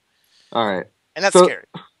tickets. All right. And that's scary.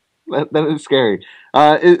 That is scary.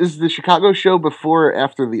 Is the Chicago show before or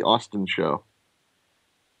after the Austin show?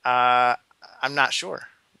 I'm not sure.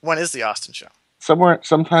 When is the Austin show?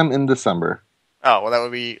 Sometime in December. Oh, well, that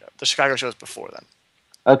would be the Chicago show is before then.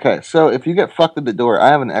 Okay, so if you get fucked at the door, I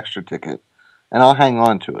have an extra ticket, and I'll hang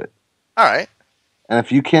on to it. All right. And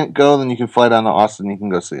if you can't go, then you can fly down to Austin and you can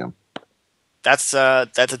go see him. That's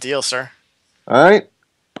a deal, sir. All right.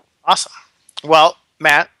 Awesome. Well,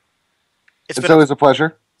 Matt, it's always a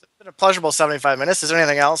pleasure. It's been a pleasurable 75 minutes. Is there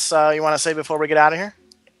anything else you want to say before we get out of here?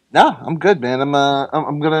 No, I'm good, man.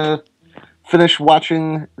 I'm gonna finish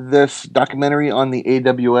watching this documentary on the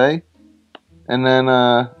AWA, and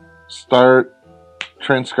then start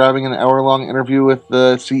transcribing an hour-long interview with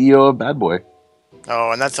the CEO of Bad Boy.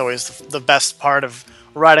 Oh, and that's always the best part of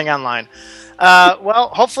writing online. Well,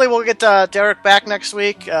 hopefully we'll get Derek back next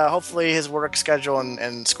week. Hopefully his work schedule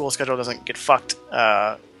and school schedule doesn't get fucked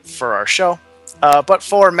for our show. But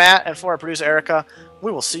for Matt and for our producer Erica,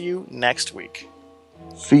 we will see you next week.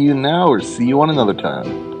 See you now or see you on another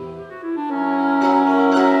time.